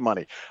coffee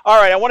money.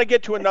 All right, I want to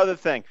get to another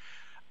thing.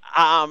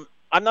 I'm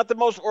not the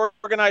most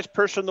organized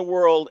person in the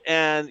world,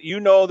 and you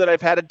know that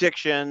I've had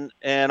addiction,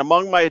 and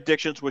among my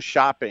addictions was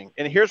shopping.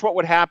 And here's what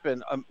would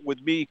happen with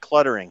me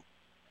cluttering.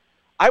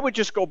 I would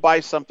just go buy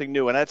something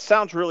new, and that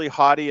sounds really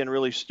haughty and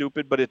really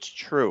stupid, but it's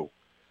true.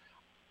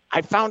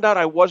 I found out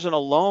I wasn't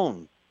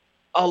alone.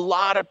 A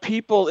lot of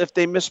people, if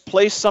they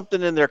misplace something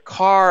in their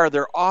car,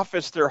 their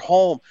office, their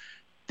home,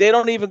 they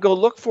don't even go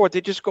look for it.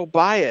 They just go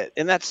buy it.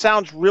 And that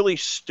sounds really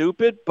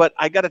stupid, but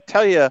I got to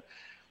tell you,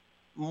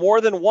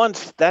 more than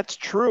once, that's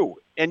true.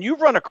 And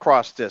you've run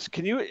across this.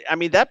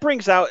 That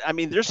brings out,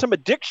 there's some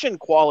addiction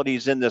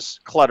qualities in this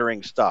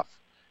cluttering stuff.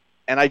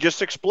 And I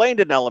just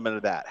explained an element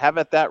of that. Have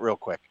at that real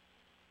quick.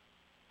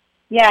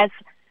 Yes.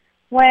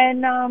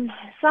 When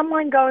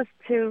someone goes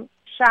to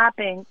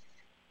shopping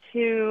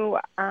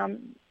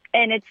and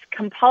it's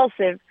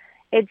compulsive,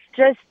 it's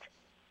just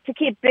to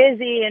keep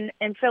busy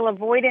and fill a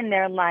void in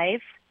their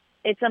life.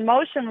 It's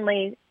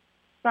emotionally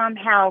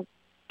somehow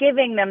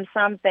giving them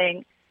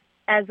something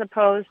as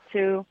opposed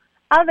to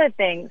other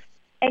things.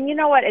 And you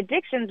know what?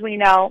 Addictions, we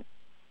know,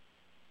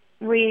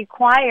 usually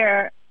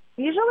require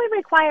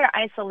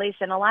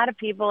isolation. A lot of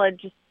people are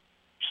just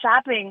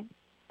shopping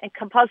and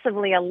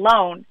compulsively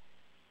alone.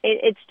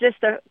 It's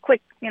just a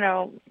quick,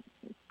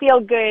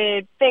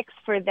 feel-good fix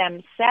for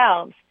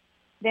themselves.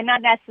 They're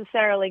not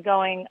necessarily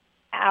going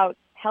out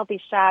healthy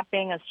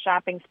shopping, a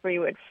shopping spree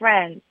with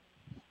friends.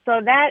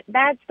 So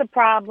that's the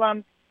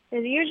problem.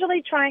 They're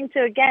usually trying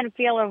to, again,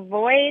 feel a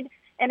void.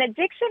 And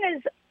addiction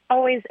is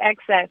always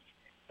excess.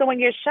 So when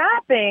you're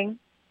shopping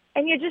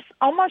and you're just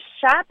almost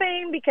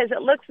shopping because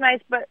it looks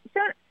nice, but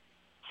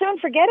soon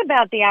forget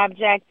about the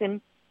object and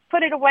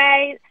put it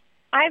away.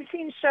 I've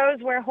seen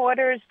shows where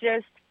hoarders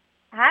just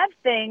have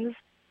things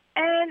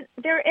and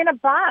they're in a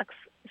box.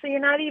 So you're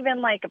not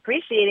even like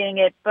appreciating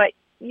it, but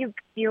you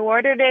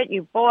ordered it,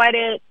 you bought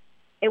it.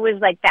 It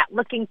was like that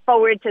looking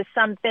forward to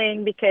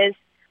something, because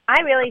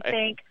I really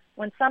think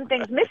when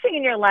something's missing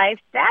in your life,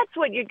 that's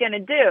what you're going to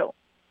do.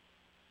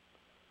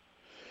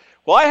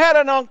 Well, I had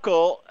an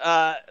uncle,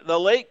 the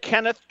late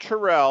Kenneth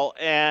Terrell,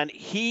 and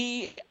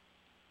he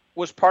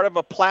was part of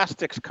a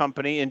plastics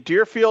company in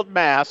Deerfield,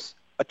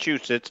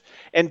 Massachusetts,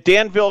 and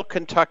Danville,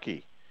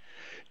 Kentucky.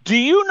 Do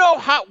you know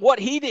what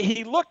he did?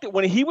 He looked at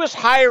when he was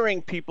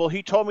hiring people.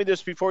 He told me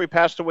this before he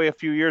passed away a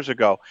few years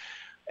ago,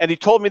 and he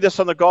told me this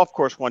on the golf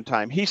course one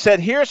time. He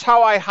said, "Here's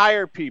how I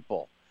hire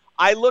people.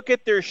 I look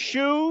at their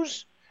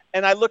shoes,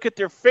 and I look at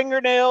their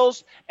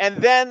fingernails, and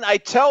then I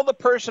tell the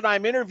person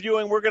I'm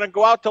interviewing we're going to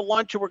go out to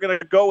lunch and we're going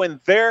to go in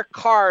their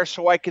car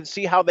so I can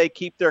see how they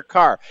keep their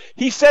car."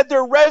 He said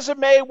their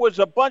resume was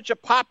a bunch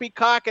of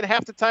poppycock, and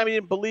half the time he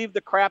didn't believe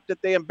the crap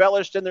that they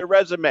embellished in their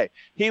resume.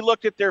 He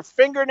looked at their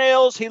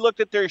fingernails, he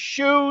looked at their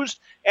shoes,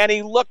 and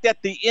he looked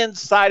at the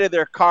inside of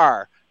their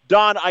car.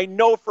 Don, I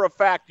know for a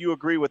fact you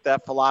agree with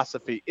that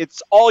philosophy.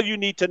 It's all you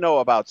need to know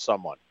about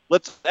someone.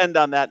 Let's end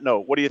on that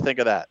note. What do you think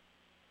of that?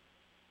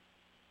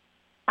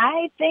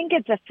 I think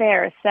it's a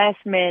fair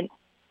assessment.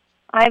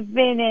 I've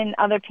been in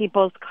other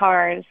people's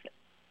cars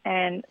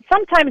and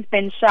sometimes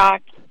been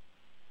shocked.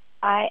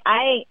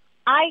 I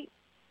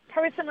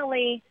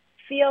personally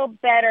feel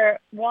better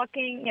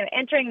walking,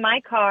 entering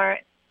my car,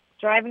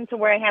 driving to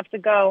where I have to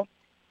go.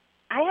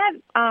 I have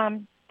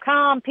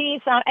calm,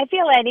 peace. I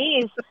feel at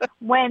ease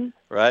when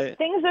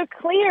things are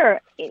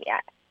clear.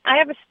 I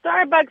have a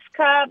Starbucks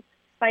cup.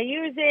 If I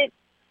use it,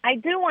 I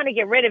do want to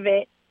get rid of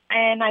it.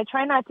 And I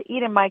try not to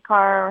eat in my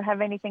car or have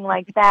anything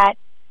like that.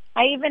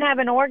 I even have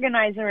an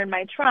organizer in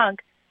my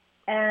trunk.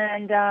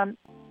 And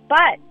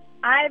but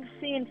I've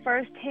seen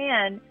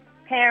firsthand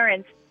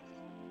parents,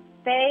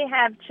 they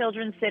have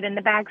children sit in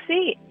the back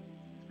seat.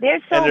 They're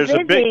so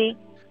busy.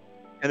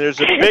 And there's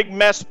a big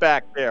mess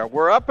back there.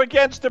 We're up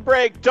against the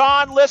break.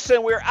 Don,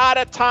 listen, we're out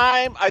of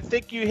time. I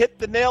think you hit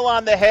the nail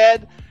on the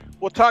head.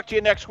 We'll talk to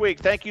you next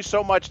week. Thank you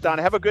so much, Don.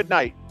 Have a good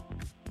night.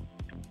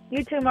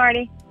 You too,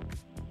 Marty.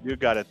 You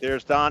got it.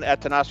 There's Don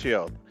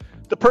Atanasio,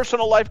 the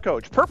personal life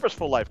coach,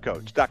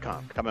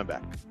 purposefullifecoach.com. Coming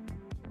back.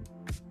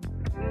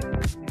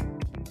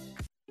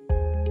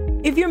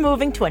 If you're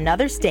moving to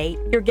another state,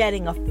 you're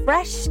getting a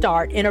fresh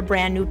start in a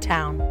brand new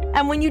town.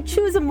 And when you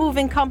choose a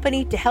moving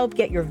company to help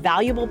get your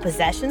valuable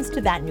possessions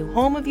to that new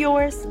home of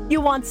yours,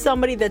 you want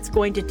somebody that's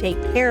going to take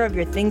care of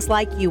your things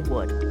like you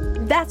would.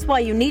 That's why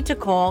you need to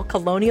call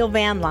Colonial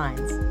Van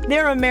Lines.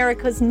 They're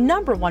America's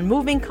 #1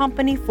 moving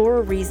company for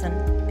a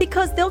reason.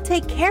 Because they'll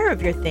take care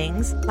of your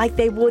things like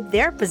they would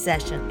their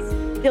possessions.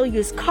 They'll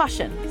use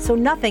caution so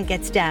nothing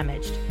gets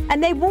damaged.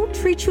 And they won't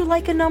treat you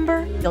like a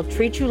number, they'll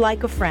treat you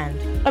like a friend.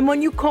 And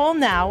when you call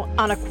now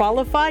on a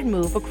qualified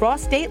move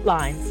across state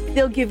lines,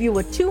 they'll give you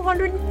a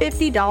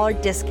 $250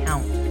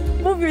 discount.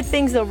 Move your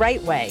things the right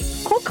way.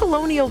 Call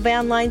Colonial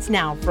Van Lines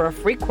now for a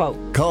free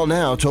quote. Call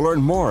now to learn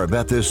more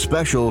about this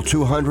special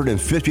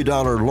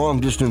 $250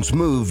 long-distance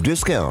move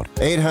discount.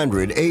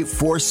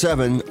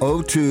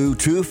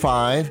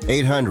 800-847-0225.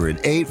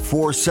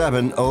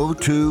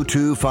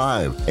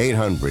 800-847-0225.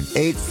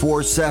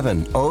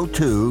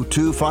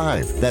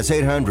 800-847-0225. That's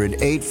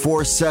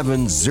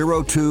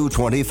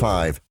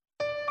 800-847-0225.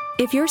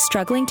 If you're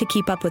struggling to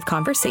keep up with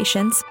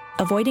conversations,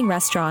 avoiding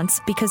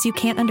restaurants because you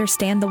can't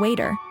understand the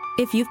waiter,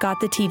 if you've got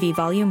the TV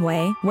volume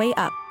way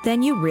up,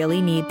 then you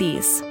really need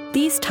these.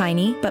 These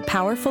tiny but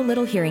powerful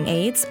little hearing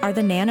aids are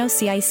the Nano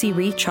CIC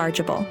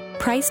Rechargeable,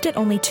 priced at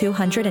only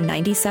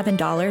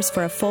 $297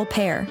 for a full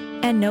pair.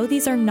 And no,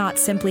 these are not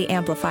simply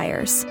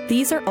amplifiers.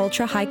 These are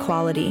ultra high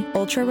quality,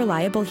 ultra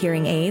reliable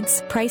hearing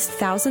aids, priced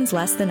thousands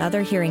less than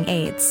other hearing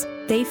aids.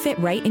 They fit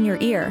right in your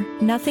ear,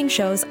 nothing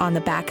shows on the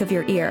back of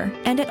your ear,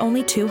 and at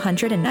only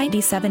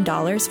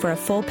 $297 for a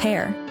full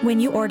pair. When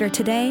you order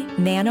today,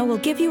 Nano will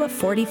give you a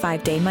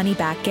 45-day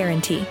money-back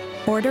guarantee.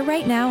 Order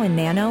right now and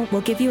Nano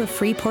will give you a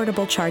free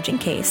portable charging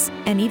case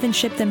and even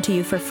ship them to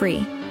you for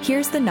free.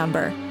 Here's the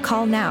number.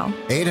 Call now.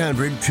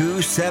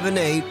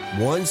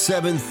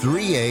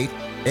 800-278-1738.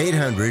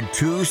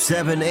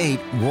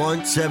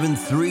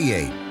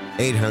 800-278-1738.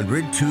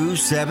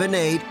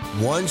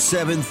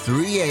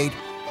 800-278-1738.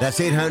 That's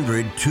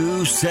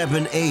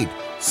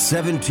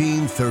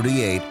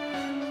 800-278-1738.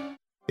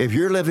 If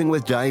you're living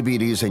with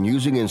diabetes and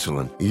using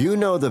insulin, you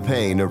know the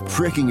pain of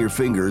pricking your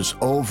fingers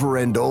over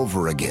and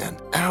over again.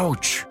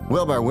 Ouch!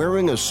 Well, by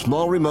wearing a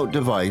small remote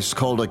device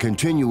called a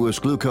continuous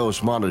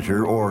glucose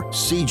monitor, or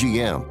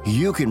CGM,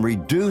 you can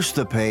reduce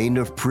the pain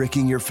of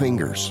pricking your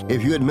fingers.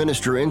 If you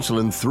administer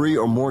insulin 3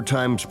 or more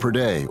times per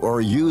day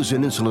or use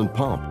an insulin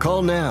pump,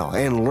 call now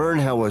and learn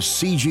how a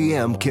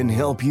CGM can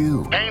help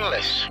you.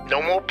 Painless.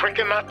 No more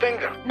pricking my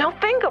finger. No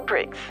finger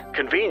pricks.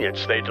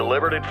 Convenience. They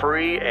delivered it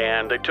free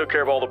and they took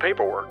care of all the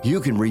paperwork. You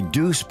can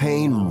reduce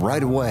pain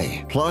right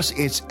away. Plus,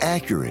 it's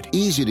accurate,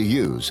 easy to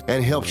use,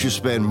 and helps you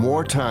spend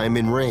more time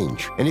in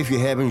range. And if you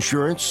have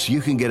insurance, you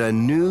can get a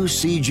new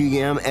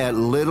CGM at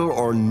little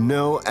or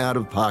no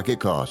out-of-pocket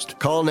cost.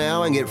 Call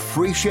now and get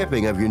free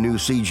shipping of your new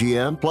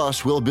CGM.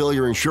 Plus, we'll bill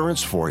your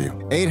insurance for you.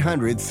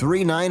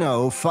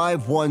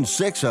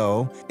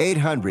 800-390-5160.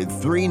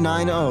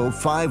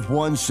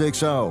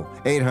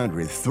 800-390-5160.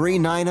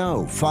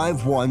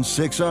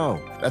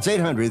 800-390-5160. That's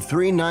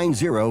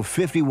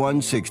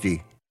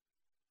 800-390-5160.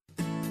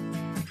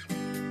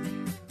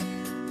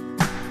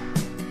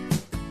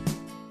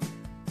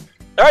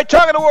 All right,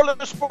 talking the world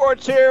of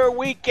sports here,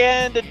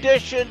 weekend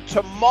edition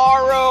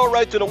tomorrow,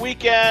 right to the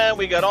weekend.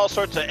 We got all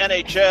sorts of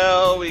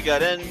NHL, we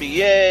got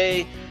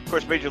NBA, of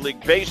course, Major League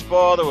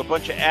Baseball. There were a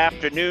bunch of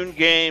afternoon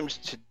games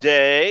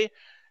today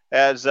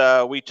as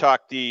we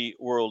talk the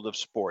world of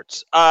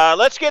sports.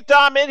 Let's get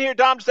Dom in here.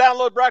 Dom's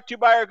Download brought to you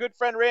by our good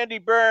friend Randy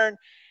Byrne.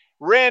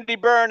 Randy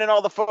Byrne and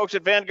all the folks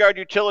at Vanguard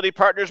Utility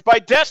Partners, by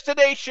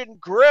Destination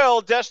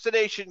Grill,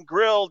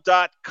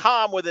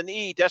 DestinationGrill.com with an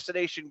E,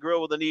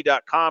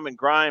 DestinationGrill.com in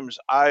Grimes,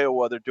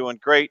 Iowa. They're doing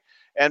great.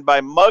 And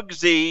by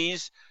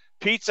Muggsy's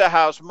Pizza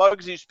House,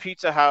 Muggsy's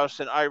Pizza House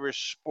and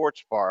Irish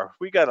Sports Bar.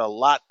 We got a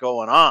lot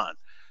going on.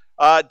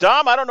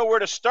 Dom, I don't know where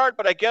to start,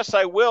 but I guess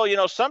I will. You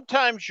know,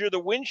 sometimes you're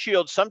the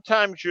windshield,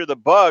 sometimes you're the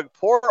bug.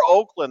 Poor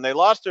Oakland. They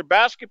lost their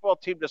basketball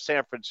team to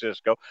San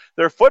Francisco.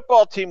 Their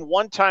football team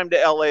one time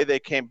to L.A. They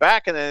came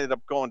back and ended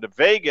up going to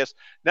Vegas.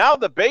 Now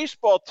the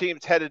baseball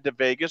team's headed to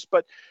Vegas.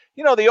 But,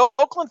 you know, the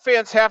Oakland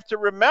fans have to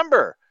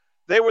remember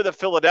they were the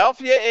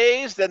Philadelphia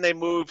A's. Then they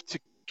moved to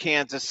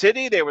Kansas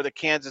City. They were the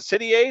Kansas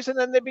City A's, and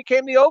then they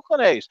became the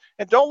Oakland A's.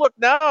 And don't look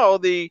now,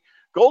 the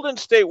Golden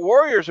State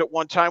Warriors at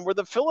one time were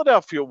the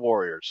Philadelphia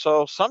Warriors.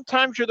 So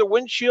sometimes you're the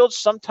windshield,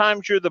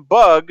 sometimes you're the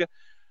bug.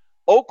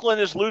 Oakland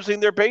is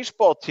losing their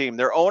baseball team.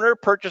 Their owner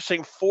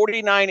purchasing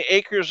 49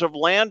 acres of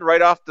land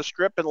right off the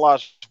Strip in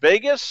Las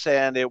Vegas,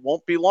 and it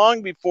won't be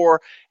long before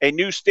a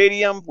new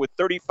stadium with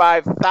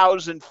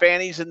 35,000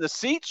 fannies in the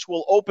seats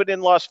will open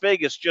in Las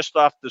Vegas just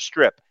off the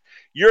Strip.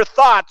 Your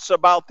thoughts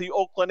about the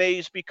Oakland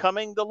A's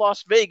becoming the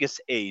Las Vegas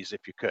A's,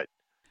 if you could?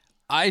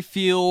 I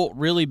feel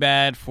really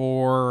bad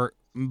for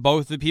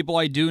both the people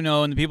I do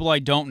know and the people I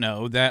don't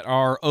know that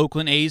are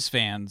Oakland A's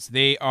fans.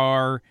 They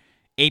are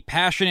a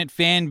passionate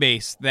fan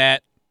base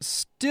that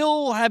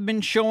still have been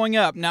showing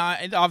up. Now,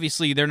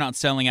 obviously, they're not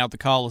selling out the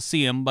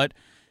Coliseum, but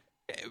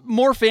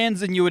more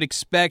fans than you would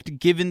expect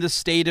given the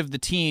state of the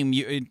team.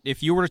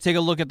 If you were to take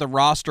a look at the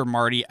roster,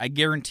 Marty, I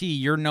guarantee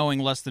you're knowing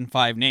less than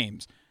 5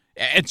 names.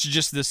 It's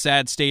just the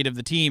sad state of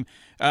the team.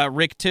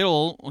 Rick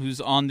Tittle, who's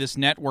on this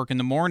network in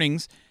the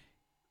mornings,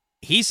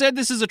 he said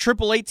this is a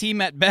Triple-A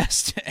team at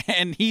best,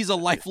 and he's a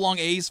lifelong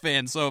A's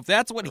fan. So if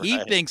that's what he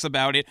thinks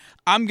about it,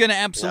 I'm going to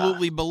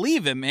absolutely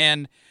believe him.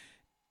 And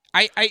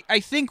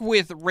I think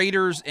with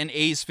Raiders and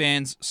A's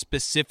fans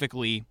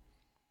specifically,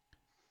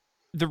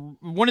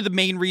 one of the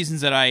main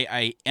reasons that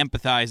I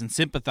empathize and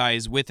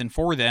sympathize with and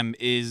for them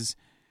is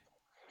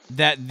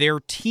that their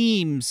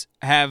teams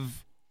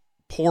have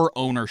poor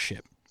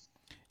ownership.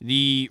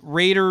 The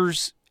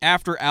Raiders,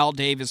 after Al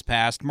Davis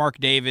passed, Mark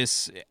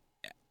Davis,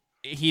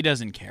 he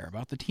doesn't care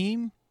about the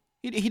team.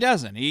 He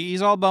doesn't.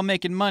 He's all about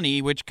making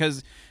money,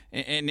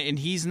 and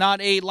he's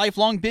not a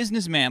lifelong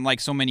businessman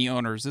like so many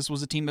owners. This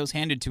was a team that was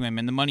handed to him,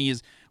 and the money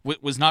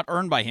was not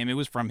earned by him. It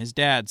was from his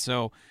dad.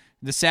 So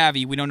the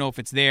savvy, we don't know if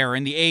it's there.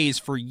 And the A's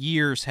for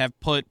years have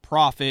put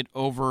profit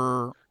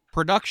over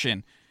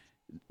production.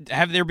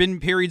 Have there been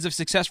periods of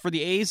success for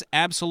the A's?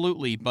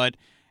 Absolutely. But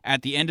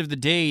at the end of the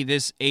day,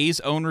 this A's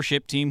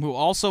ownership team, who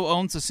also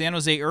owns the San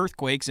Jose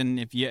Earthquakes, and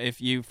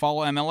if you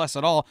follow MLS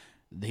at all,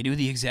 they do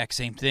the exact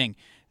same thing.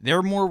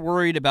 They're more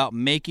worried about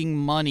making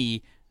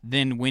money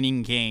than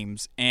winning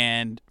games.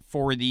 And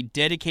for the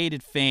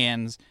dedicated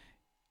fans,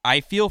 I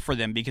feel for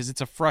them because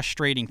it's a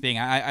frustrating thing.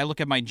 I look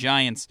at my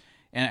Giants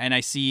and I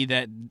see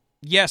that,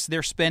 yes,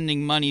 they're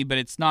spending money, but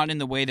it's not in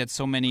the way that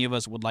so many of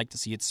us would like to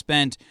see it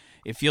spent.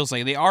 It feels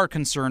like they are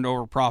concerned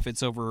over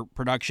profits over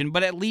production,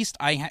 but at least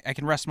I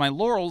can rest my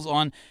laurels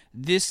on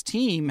this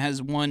team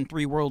has won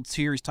 3 World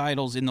Series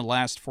titles in the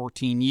last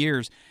 14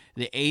 years.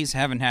 The A's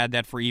haven't had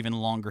that for even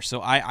longer,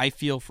 so I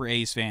feel for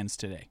A's fans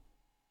today.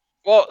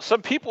 Well,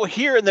 some people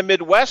here in the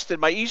Midwest and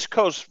my East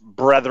Coast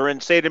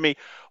brethren say to me,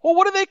 well,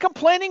 what are they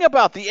complaining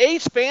about? The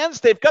A's fans,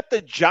 they've got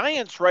the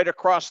Giants right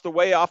across the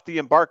way off the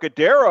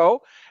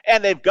Embarcadero,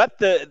 and they've got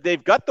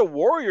the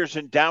Warriors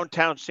in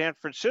downtown San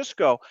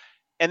Francisco.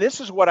 And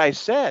this is what I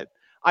said.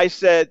 I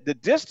said the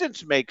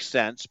distance makes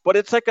sense, but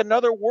it's like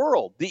another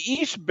world. The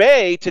East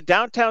Bay to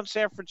downtown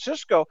San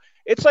Francisco,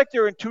 it's like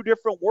they're in 2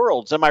 different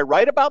worlds. Am I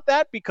right about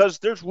that? Because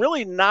there's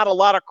really not a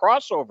lot of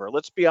crossover.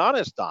 Let's be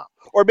honest, Tom.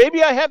 Or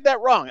maybe I have that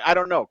wrong. I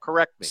don't know.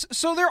 Correct me.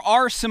 So there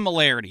are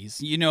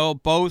similarities. You know,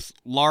 both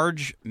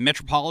large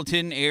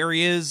metropolitan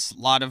areas,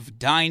 a lot of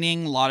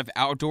dining, a lot of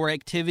outdoor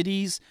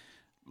activities,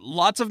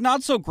 lots of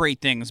not so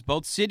great things.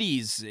 Both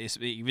cities,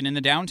 even in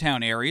the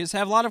downtown areas,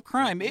 have a lot of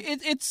crime.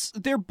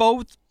 They're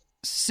both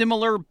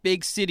similar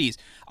big cities.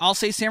 I'll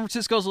say San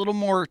Francisco is a little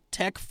more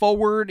tech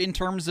forward in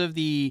terms of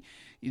the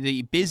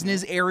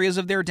business areas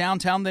of their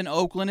downtown than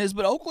Oakland is,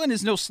 but Oakland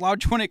is no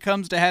slouch when it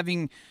comes to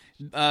having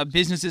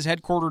businesses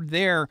headquartered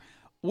there.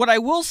 What I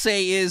will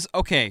say is,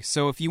 okay,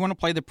 so if you want to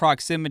play the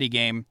proximity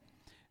game,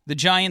 the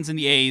Giants and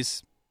the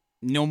A's,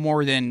 no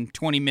more than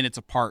 20 minutes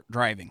apart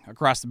driving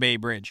across the Bay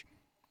Bridge.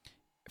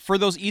 For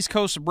those East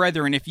Coast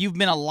brethren, if you've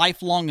been a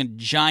lifelong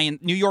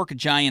New York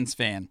Giants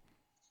fan,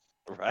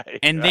 right,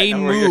 and they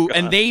move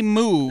and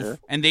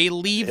they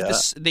leave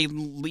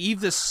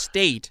the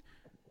state,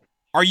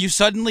 are you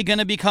suddenly going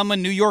to become a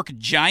New York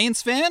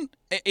Giants fan?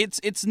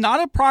 It's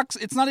not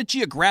a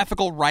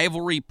geographical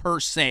rivalry per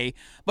se,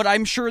 but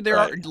I'm sure there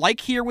are,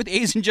 like here with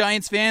A's and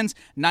Giants fans,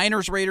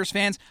 Niners, Raiders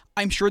fans,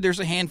 I'm sure there's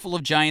a handful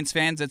of Giants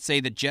fans that say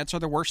the Jets are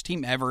the worst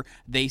team ever.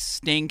 They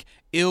stink.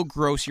 Ew,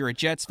 gross. You're a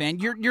Jets fan.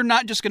 You're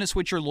not just going to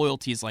switch your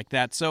loyalties like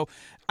that. So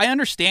I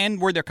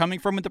understand where they're coming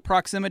from with the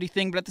proximity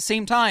thing, but at the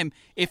same time,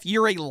 if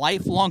you're a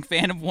lifelong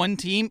fan of one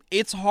team,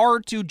 it's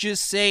hard to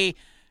just say,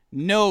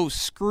 no,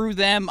 screw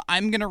them,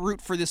 I'm going to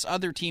root for this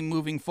other team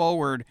moving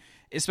forward,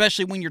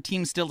 especially when your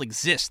team still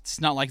exists.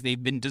 It's not like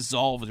they've been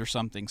dissolved or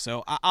something.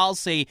 So I'll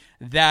say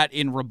that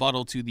in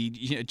rebuttal to the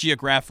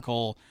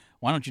geographical,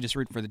 why don't you just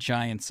root for the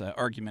Giants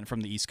argument from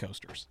the East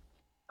Coasters.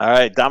 All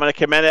right, Dominic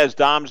Jimenez,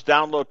 Dom's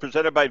Download,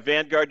 presented by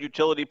Vanguard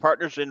Utility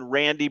Partners and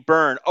Randy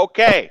Byrne.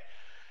 Okay,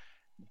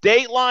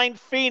 Dateline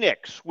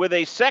Phoenix with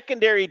a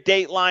secondary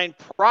Dateline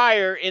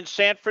prior in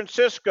San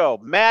Francisco.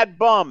 Mad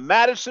Bum,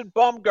 Madison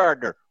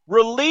Bumgarner,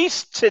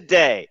 released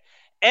today.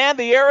 And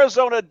the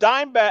Arizona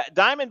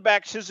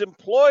Diamondbacks, his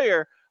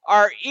employer,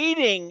 are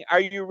eating.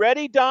 Are you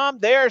ready, Dom?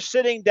 They are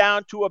sitting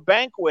down to a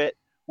banquet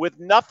with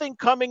nothing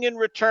coming in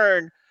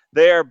return.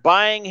 They're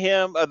buying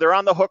him, they're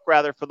on the hook,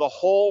 rather, for the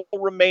whole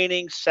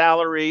remaining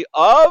salary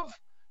of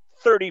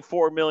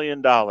 $34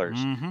 million.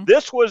 Mm-hmm.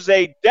 This was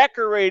a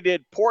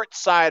decorated port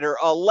sider,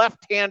 a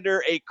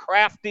left-hander, a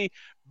crafty,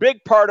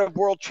 big part of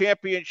world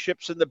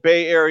championships in the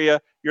Bay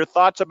Area. Your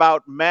thoughts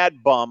about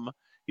Mad Bum?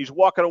 He's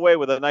walking away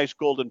with a nice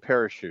golden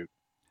parachute.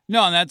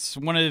 No, and that's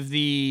one of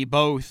the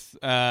both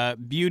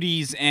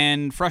beauties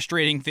and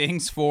frustrating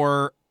things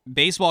for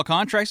baseball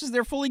contracts is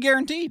they're fully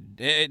guaranteed.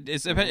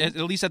 It's, at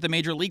least at the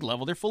major league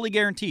level, they're fully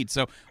guaranteed.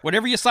 So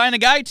whatever you sign a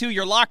guy to,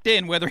 you're locked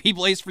in, whether he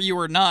plays for you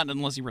or not,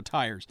 unless he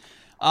retires.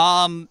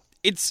 I'm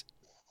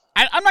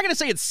not going to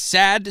say it's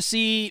sad to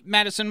see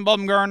Madison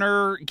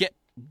Bumgarner get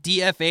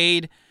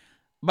DFA'd,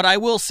 but I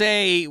will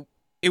say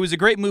it was a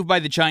great move by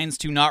the Giants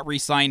to not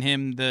re-sign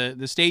him.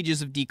 The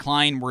stages of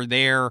decline were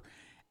there,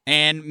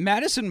 and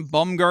Madison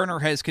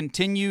Bumgarner has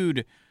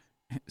continued.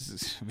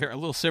 A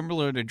little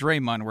similar to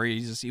Draymond, where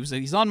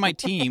he's on my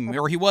team,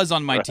 or he was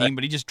on my team,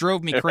 but he just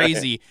drove me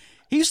crazy.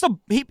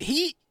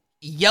 He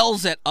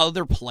yells at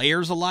other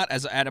players a lot,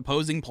 at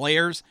opposing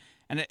players,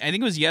 and I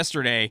think it was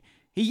yesterday.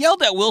 He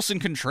yelled at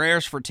Wilson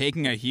Contreras for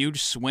taking a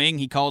huge swing.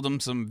 He called him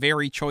some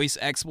very choice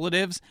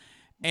expletives,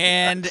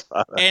 and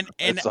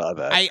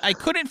I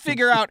couldn't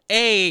figure out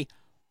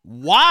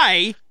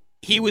why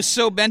he was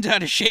so bent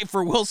out of shape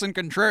for Wilson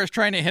Contreras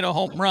trying to hit a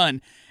home run,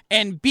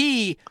 and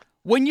B,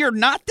 when you're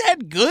not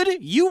that good,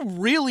 you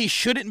really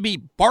shouldn't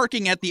be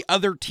barking at the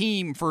other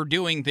team for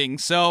doing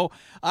things. So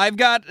I've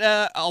got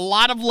a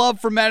lot of love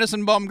for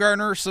Madison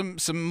Bumgarner.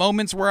 Some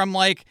moments where I'm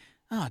like,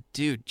 oh,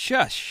 dude,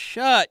 just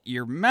shut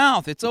your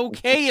mouth. It's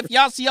okay if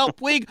Yasiel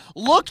Puig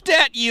looked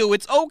at you.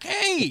 It's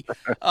okay.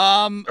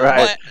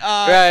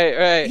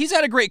 Right. He's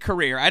had a great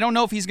career. I don't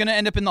know if he's going to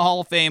end up in the Hall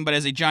of Fame, but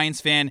as a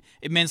Giants fan,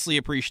 immensely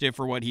appreciative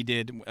for what he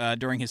did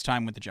during his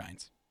time with the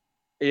Giants.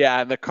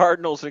 Yeah, and the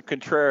Cardinals and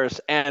Contreras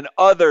and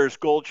others,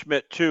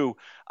 Goldschmidt too,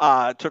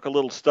 took a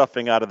little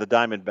stuffing out of the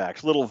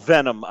Diamondbacks, little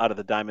venom out of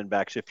the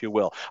Diamondbacks, if you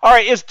will. All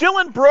right, is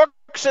Dylan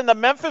Brooks and the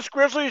Memphis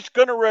Grizzlies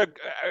going to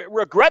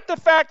regret the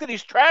fact that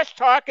he's trash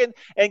talking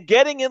and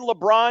getting in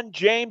LeBron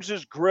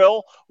James's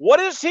grill? What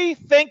is he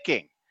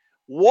thinking?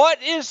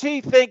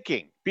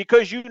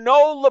 Because you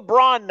know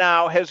LeBron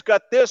now has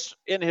got this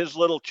in his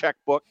little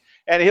checkbook,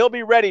 and he'll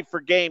be ready for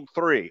Game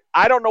 3.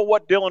 I don't know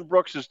what Dylan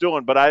Brooks is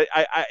doing, but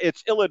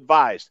it's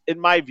ill-advised, in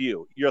my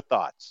view. Your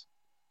thoughts?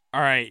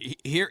 All right,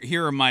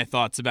 here are my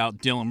thoughts about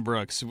Dylan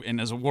Brooks.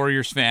 And as a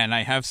Warriors fan,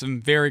 I have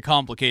some very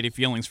complicated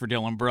feelings for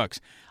Dylan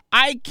Brooks.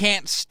 I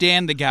can't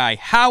stand the guy.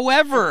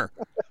 However,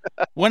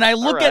 when I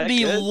look at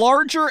the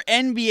larger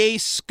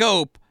NBA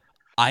scope,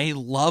 I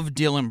love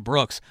Dylan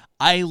Brooks.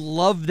 I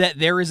love that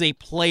there is a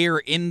player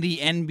in the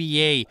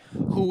NBA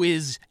who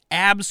is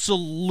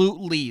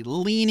absolutely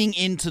leaning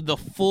into the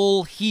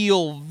full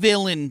heel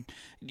villain,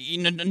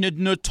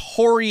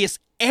 notorious,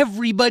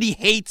 everybody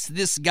hates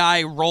this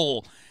guy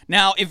role.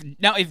 Now, if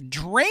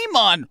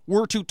Draymond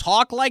were to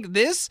talk like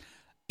this,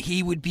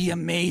 he would be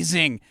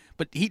amazing.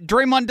 But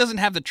Draymond doesn't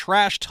have the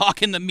trash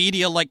talk in the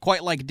media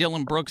quite like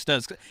Dylan Brooks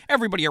does.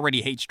 Everybody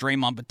already hates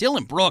Draymond, but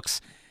Dylan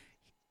Brooks,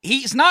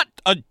 he's not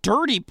a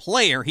dirty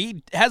player.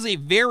 He has a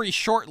very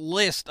short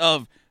list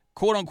of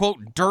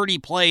quote-unquote dirty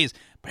plays.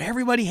 But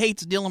everybody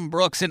hates Dylan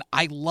Brooks, and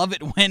I love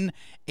it when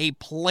a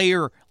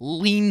player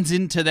leans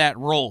into that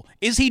role.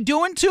 Is he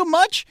doing too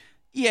much?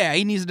 Yeah,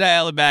 he needs to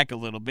dial it back a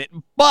little bit.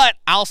 But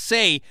I'll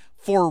say,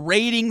 for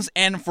ratings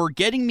and for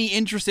getting me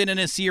interested in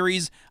a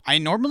series I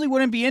normally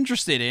wouldn't be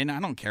interested in, I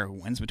don't care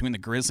who wins between the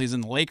Grizzlies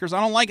and the Lakers. I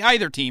don't like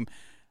either team.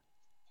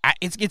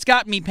 It's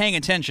got me paying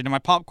attention, and my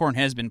popcorn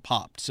has been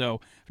popped.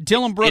 So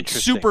Dylan Brooks,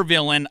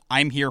 supervillain,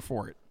 I'm here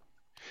for it.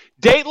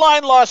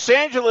 Dateline Los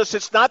Angeles,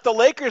 it's not the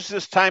Lakers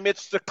this time,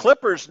 it's the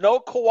Clippers. No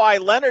Kawhi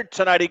Leonard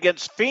tonight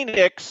against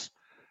Phoenix.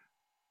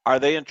 Are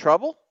they in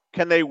trouble?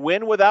 Can they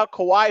win without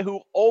Kawhi,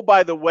 who, oh,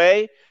 by the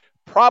way,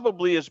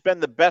 probably has been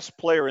the best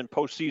player in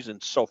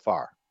postseason so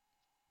far?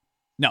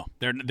 No,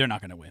 they're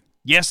not going to win.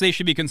 Yes, they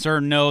should be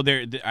concerned. No,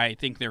 I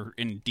think they're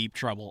in deep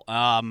trouble.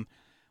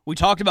 We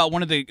talked about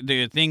one of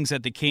the things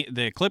that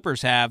the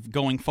Clippers have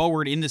going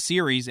forward in the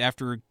series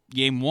after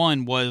Game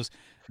 1 was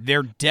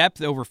their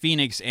depth over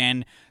Phoenix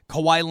and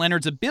Kawhi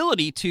Leonard's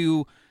ability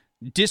to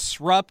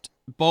disrupt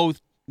both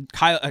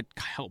Kyle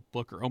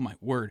Booker, oh my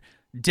word,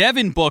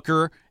 Devin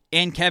Booker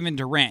and Kevin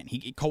Durant.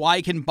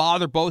 Kawhi can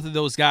bother both of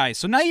those guys.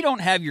 So now you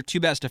don't have your two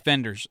best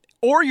defenders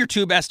or your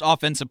two best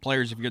offensive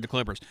players if you're the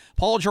Clippers.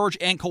 Paul George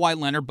and Kawhi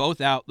Leonard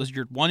both out. Those are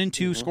your 1 and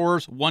 2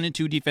 scorers, 1 and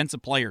 2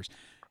 defensive players.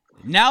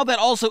 Now that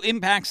also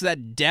impacts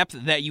that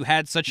depth that you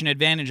had such an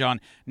advantage on.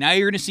 Now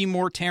you're going to see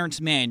more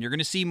Terrence Mann. You're going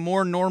to see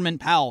more Norman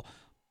Powell.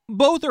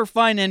 Both are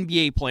fine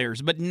NBA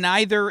players, but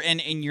neither, and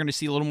you're going to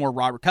see a little more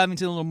Robert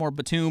Covington, a little more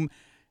Batum.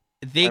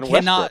 They and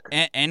cannot,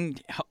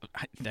 and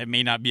that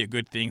may not be a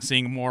good thing,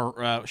 seeing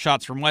more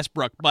shots from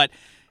Westbrook, but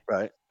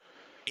right.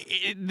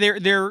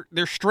 Their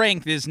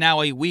strength is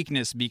now a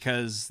weakness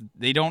because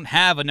they don't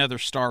have another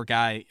star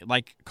guy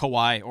like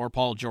Kawhi or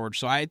Paul George,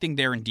 so I think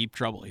they're in deep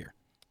trouble here.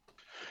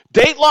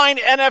 Dateline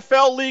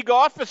NFL League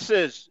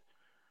offices.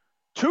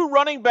 2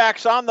 running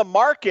backs on the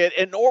market,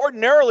 and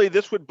ordinarily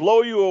this would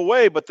blow you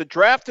away, but the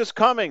draft is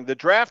coming.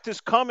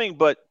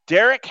 But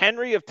Derrick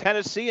Henry of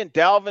Tennessee and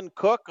Dalvin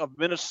Cook of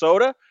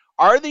Minnesota,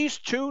 are these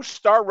 2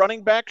 star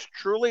running backs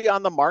truly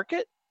on the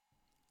market?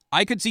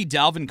 I could see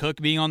Dalvin Cook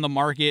being on the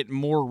market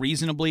more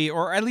reasonably,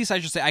 or at least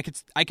I should say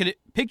I could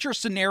picture a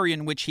scenario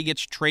in which he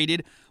gets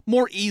traded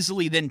more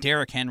easily than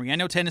Derrick Henry. I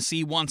know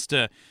Tennessee wants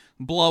to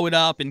blow it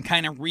up and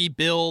kind of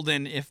rebuild,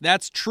 and if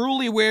that's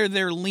truly where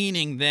they're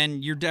leaning,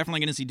 then you're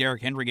definitely going to see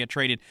Derrick Henry get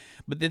traded.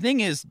 But the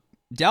thing is,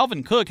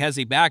 Dalvin Cook has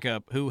a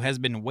backup who has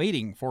been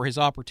waiting for his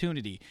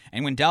opportunity,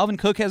 and when Dalvin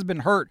Cook has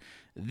been hurt,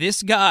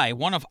 this guy,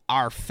 one of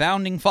our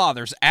founding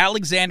fathers,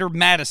 Alexander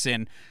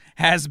Madison,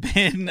 has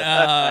been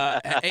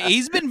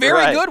he's been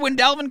very good when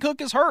Dalvin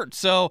Cook is hurt.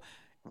 So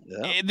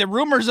the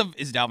rumors of,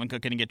 is Dalvin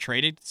Cook going to get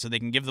traded so they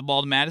can give the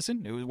ball to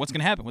Madison? What's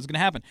going to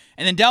happen?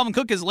 And then Dalvin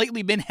Cook has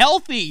lately been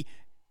healthy,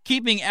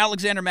 keeping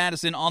Alexander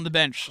Madison on the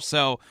bench.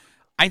 So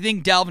I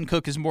think Dalvin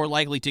Cook is more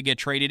likely to get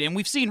traded. And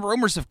we've seen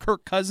rumors of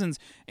Kirk Cousins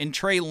and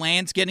Trey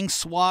Lance getting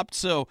swapped.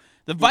 So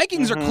the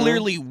Vikings are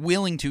clearly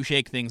willing to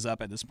shake things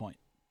up at this point.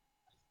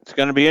 It's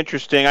going to be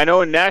interesting. I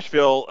know in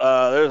Nashville,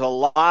 there's a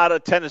lot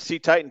of Tennessee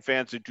Titan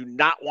fans who do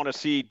not want to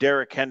see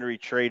Derrick Henry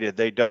traded.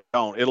 They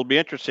don't. It'll be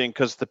interesting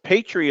because the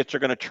Patriots are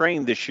going to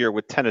train this year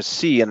with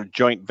Tennessee in a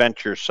joint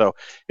venture. So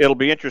it'll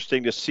be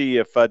interesting to see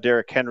if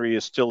Derrick Henry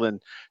is still in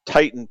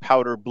Titan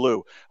powder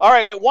blue. All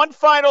right, one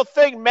final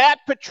thing. Matt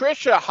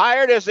Patricia,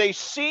 hired as a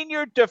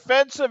senior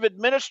defensive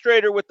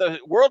administrator with the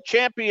world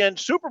champion,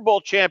 Super Bowl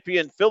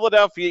champion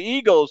Philadelphia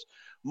Eagles,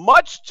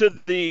 much to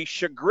the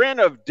chagrin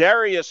of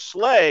Darius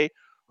Slay,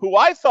 who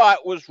I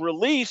thought was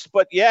released,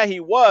 but yeah, he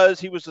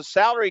was. He was a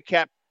salary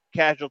cap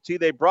casualty.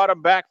 They brought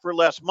him back for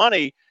less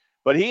money,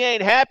 but he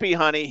ain't happy,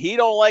 honey. He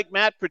don't like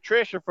Matt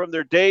Patricia from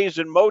their days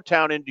in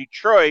Motown in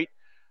Detroit.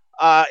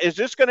 Is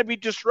this going to be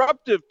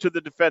disruptive to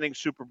the defending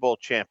Super Bowl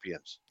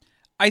champions?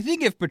 I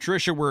think if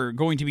Patricia were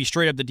going to be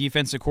straight up the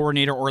defensive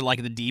coordinator or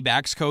like the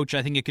D-backs coach,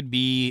 I think it could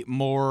be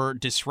more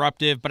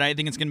disruptive, but I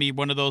think it's going to be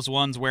one of those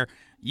ones where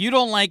you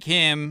don't like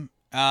him,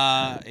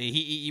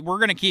 we're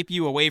going to keep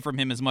you away from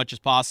him as much as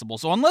possible.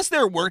 So unless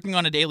they're working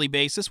on a daily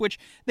basis, which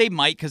they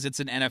might because it's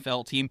an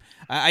NFL team,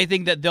 I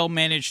think that they'll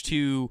manage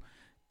to,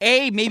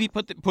 A, maybe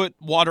put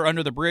water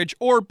under the bridge,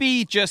 or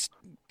B, just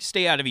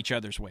stay out of each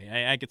other's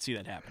way. I could see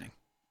that happening.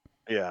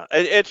 Yeah,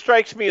 it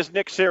strikes me as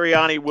Nick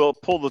Sirianni will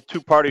pull the two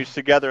parties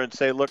together and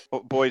say, look,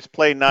 boys,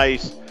 play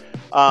nice.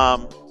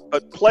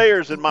 But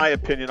players, in my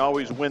opinion,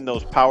 always win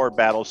those power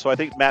battles. So I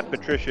think Matt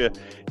Patricia,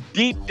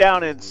 deep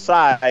down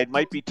inside,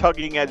 might be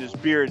tugging at his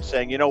beard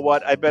saying, you know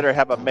what, I better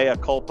have a mea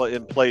culpa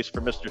in place for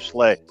Mr.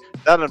 Slay.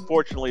 That,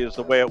 unfortunately, is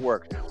the way it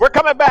works. We're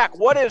coming back.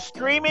 What is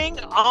streaming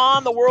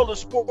on the World of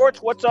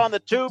Sports? What's on the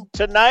tube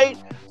tonight?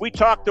 We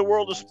talk the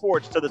World of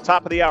Sports to the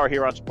top of the hour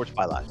here on Sports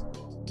Byline.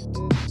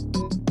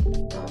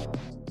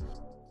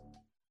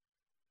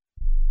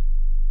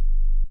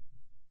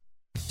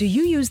 Do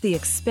you use the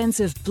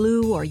expensive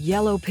blue or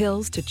yellow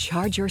pills to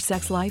charge your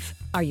sex life?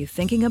 Are you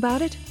thinking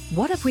about it?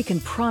 What if we can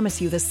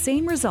promise you the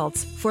same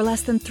results for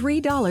less than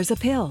 $3 a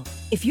pill?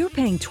 If you're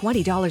paying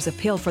 $20 a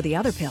pill for the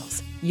other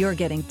pills, you're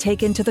getting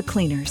taken to the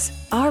cleaners.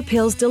 Our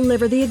pills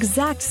deliver the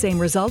exact same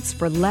results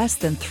for less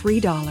than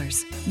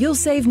 $3. You'll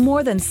save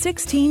more than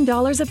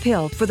 $16 a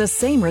pill for the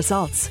same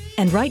results.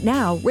 And right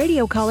now,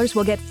 radio callers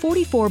will get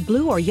 44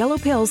 blue or yellow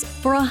pills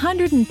for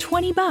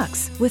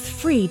 $120 with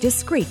free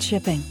discreet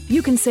shipping.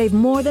 You can save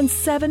more than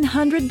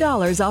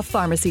 $700 off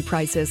pharmacy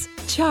prices.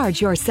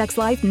 Charge your sex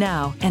life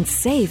now and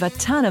save a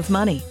ton of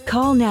money.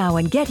 Call now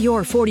and get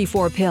your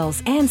 44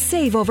 pills and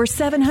save over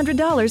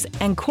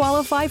 $700 and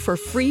qualify for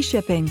free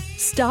shipping.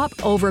 Stop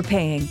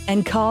overpaying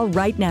and call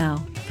right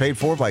now. Paid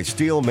for by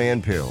Steel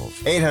Man Pills.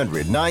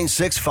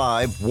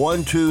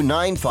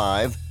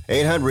 800-965-1295.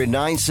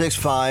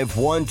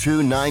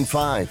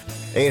 800-965-1295.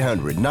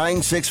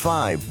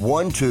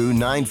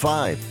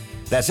 800-965-1295.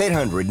 That's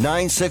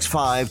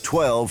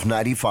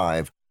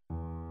 800-965-1295.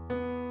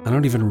 I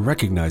don't even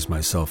recognize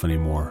myself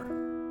anymore.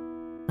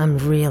 I'm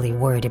really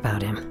worried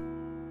about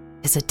him.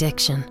 His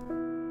addiction.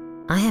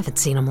 I haven't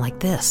seen him like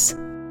this.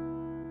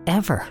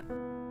 Ever.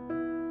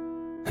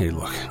 Hey,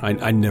 look,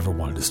 I never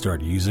wanted to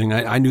start using.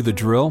 I knew the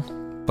drill,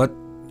 but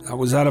I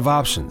was out of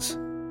options.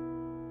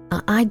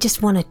 I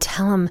just want to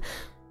tell him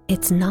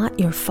it's not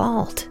your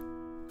fault.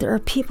 There are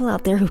people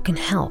out there who can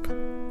help.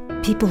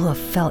 People who have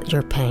felt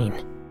your pain.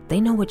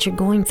 They know what you're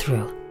going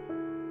through.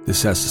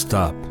 This has to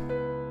stop.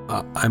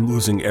 I'm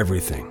losing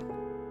everything.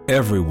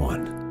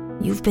 Everyone.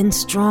 You've been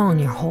strong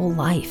your whole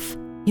life.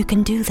 You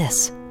can do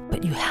this,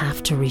 but you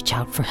have to reach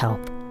out for help.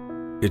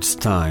 It's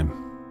time.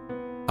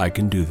 I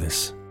can do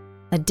this.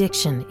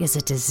 Addiction is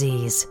a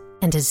disease,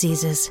 and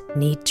diseases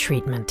need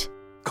treatment.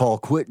 Call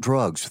Quit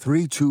Drugs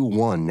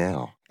 321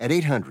 now at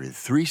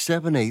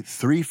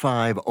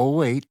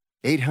 800-378-3508.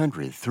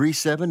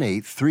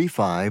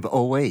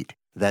 800-378-3508.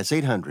 That's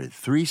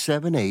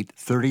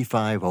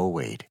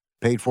 800-378-3508.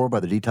 Paid for by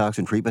the Detox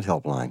and Treatment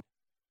Helpline.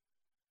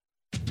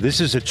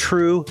 This is a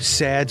true,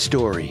 sad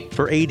story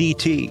for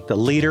ADT, the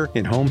leader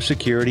in home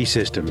security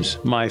systems.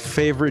 My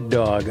favorite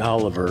dog,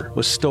 Oliver,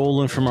 was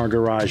stolen from our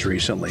garage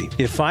recently.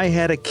 If I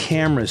had a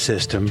camera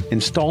system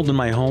installed in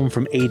my home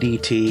from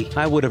ADT,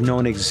 I would have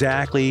known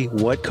exactly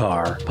what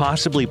car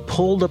possibly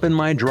pulled up in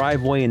my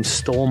driveway and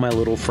stole my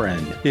little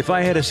friend. If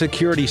I had a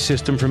security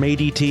system from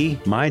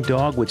ADT, my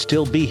dog would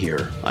still be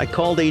here. I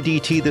called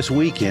ADT this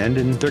weekend,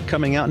 and they're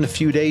coming out in a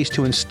few days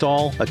to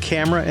install a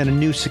camera and a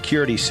new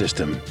security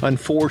system.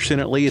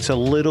 Unfortunately, it's a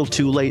little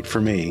too late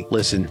for me.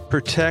 Listen,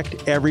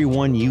 protect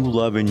everyone you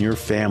love in your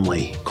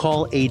family.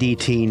 Call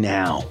ADT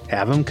now.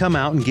 Have them come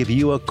out and give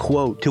you a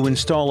quote to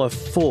install a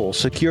full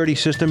security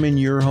system in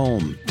your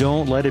home.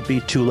 Don't let it be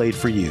too late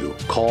for you.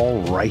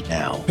 Call right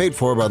now. Paid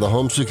for by the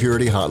Home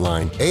Security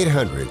Hotline.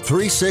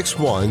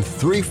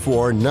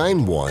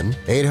 800-361-3491.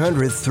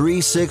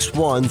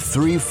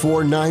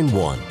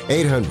 800-361-3491.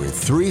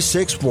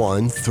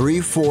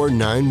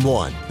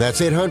 800-361-3491.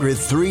 That's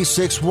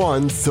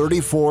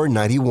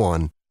 800-361-3491.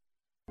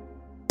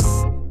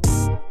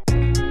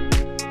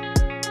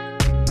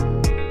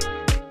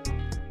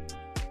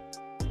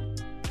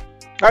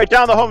 All right,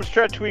 down the home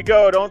stretch we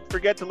go. Don't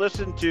forget to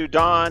listen to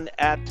Dawn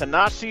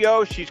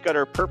Atanasio. She's got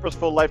her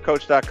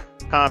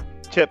purposefullifecoach.com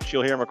tips.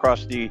 You'll hear them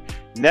across the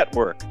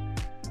network.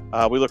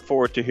 We look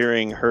forward to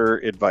hearing her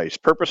advice.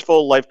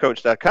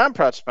 Purposefullifecoach.com,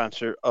 proud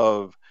sponsor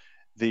of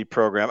the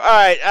program. All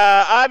right,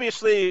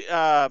 obviously,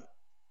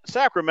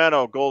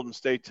 Sacramento, Golden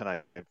State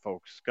tonight,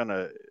 folks.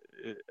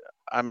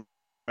 I'm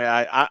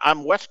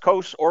West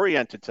Coast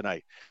oriented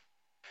tonight.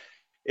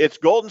 It's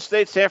Golden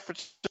State, San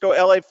Francisco,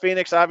 LA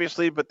Phoenix,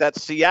 obviously, but that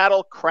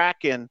Seattle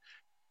Kraken,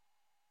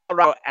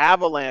 Colorado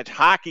Avalanche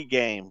hockey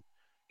game.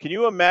 Can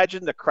you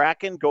imagine the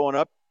Kraken going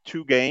up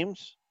 2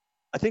 games?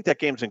 I think that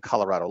game's in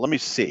Colorado. Let me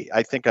see.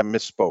 I think I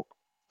misspoke.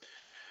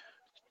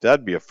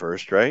 That'd be a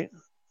first, right?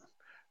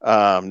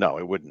 No,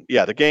 it wouldn't.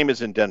 Yeah, the game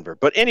is in Denver.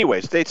 But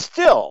anyways, they'd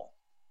still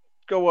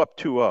go up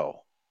 2-0.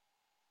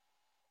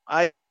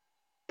 I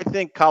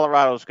think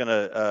Colorado's going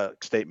to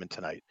statement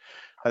tonight.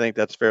 I think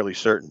that's fairly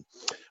certain.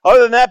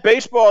 Other than that,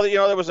 baseball,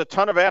 there was a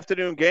ton of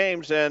afternoon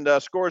games and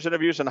scores,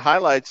 interviews, and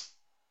highlights.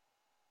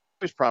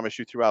 I always promise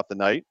you throughout the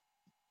night.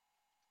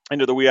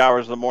 Into the wee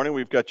hours of the morning,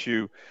 we've got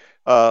you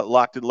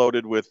locked and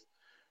loaded with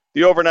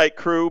the overnight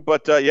crew.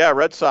 But,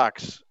 Red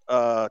Sox,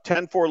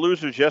 10-4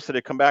 losers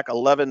yesterday, come back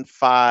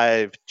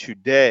 11-5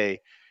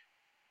 today.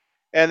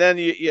 And then,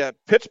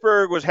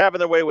 Pittsburgh was having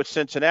their way with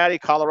Cincinnati.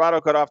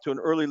 Colorado got off to an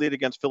early lead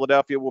against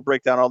Philadelphia. We'll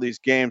break down all these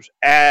games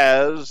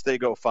as they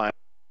go final.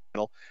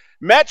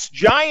 Mets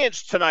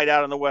Giants tonight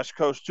out on the West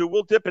Coast too.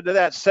 We'll dip into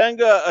that.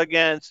 Senga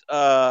against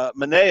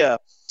Manea,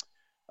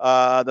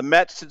 the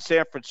Mets in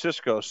San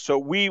Francisco. So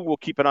we will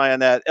keep an eye on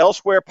that.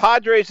 Elsewhere,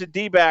 Padres and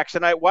D-backs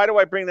tonight. Why do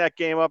I bring that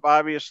game up?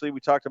 Obviously, we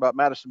talked about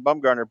Madison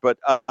Bumgarner, but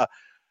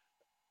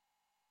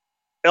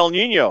El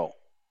Nino,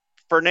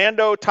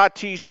 Fernando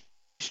Tatis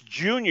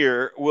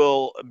Jr.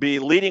 will be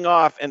leading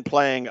off and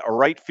playing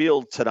right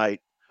field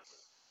tonight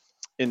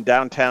in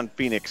downtown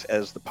Phoenix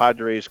as the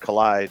Padres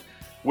collide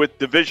with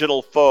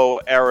divisional foe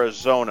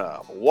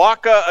Arizona.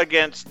 Waka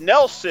against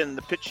Nelson,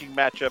 the pitching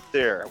matchup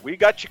there. We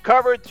got you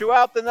covered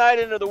throughout the night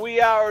into the wee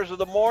hours of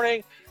the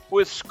morning.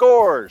 with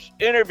scores,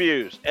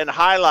 interviews, and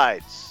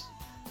highlights.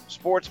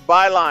 Sports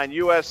Byline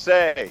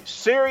USA,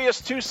 Sirius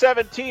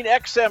 217,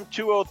 XM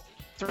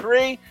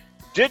 203,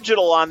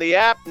 digital on the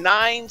app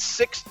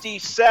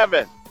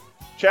 967.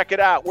 Check it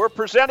out. We're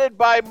presented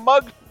by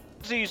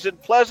Mugsy's in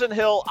Pleasant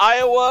Hill,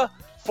 Iowa.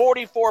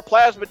 44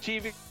 plasma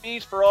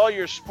TVs for all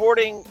your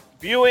sporting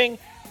viewing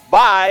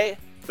by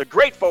the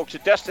great folks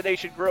at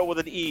Destination Grill with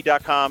an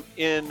E.com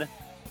in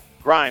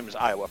Grimes,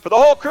 Iowa. For the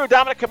whole crew,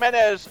 Dominic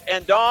Jimenez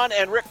and Dawn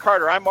and Rick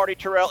Carter, I'm Marty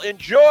Terrell.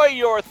 Enjoy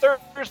your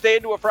Thursday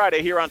into a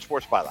Friday here on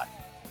Sports Byline.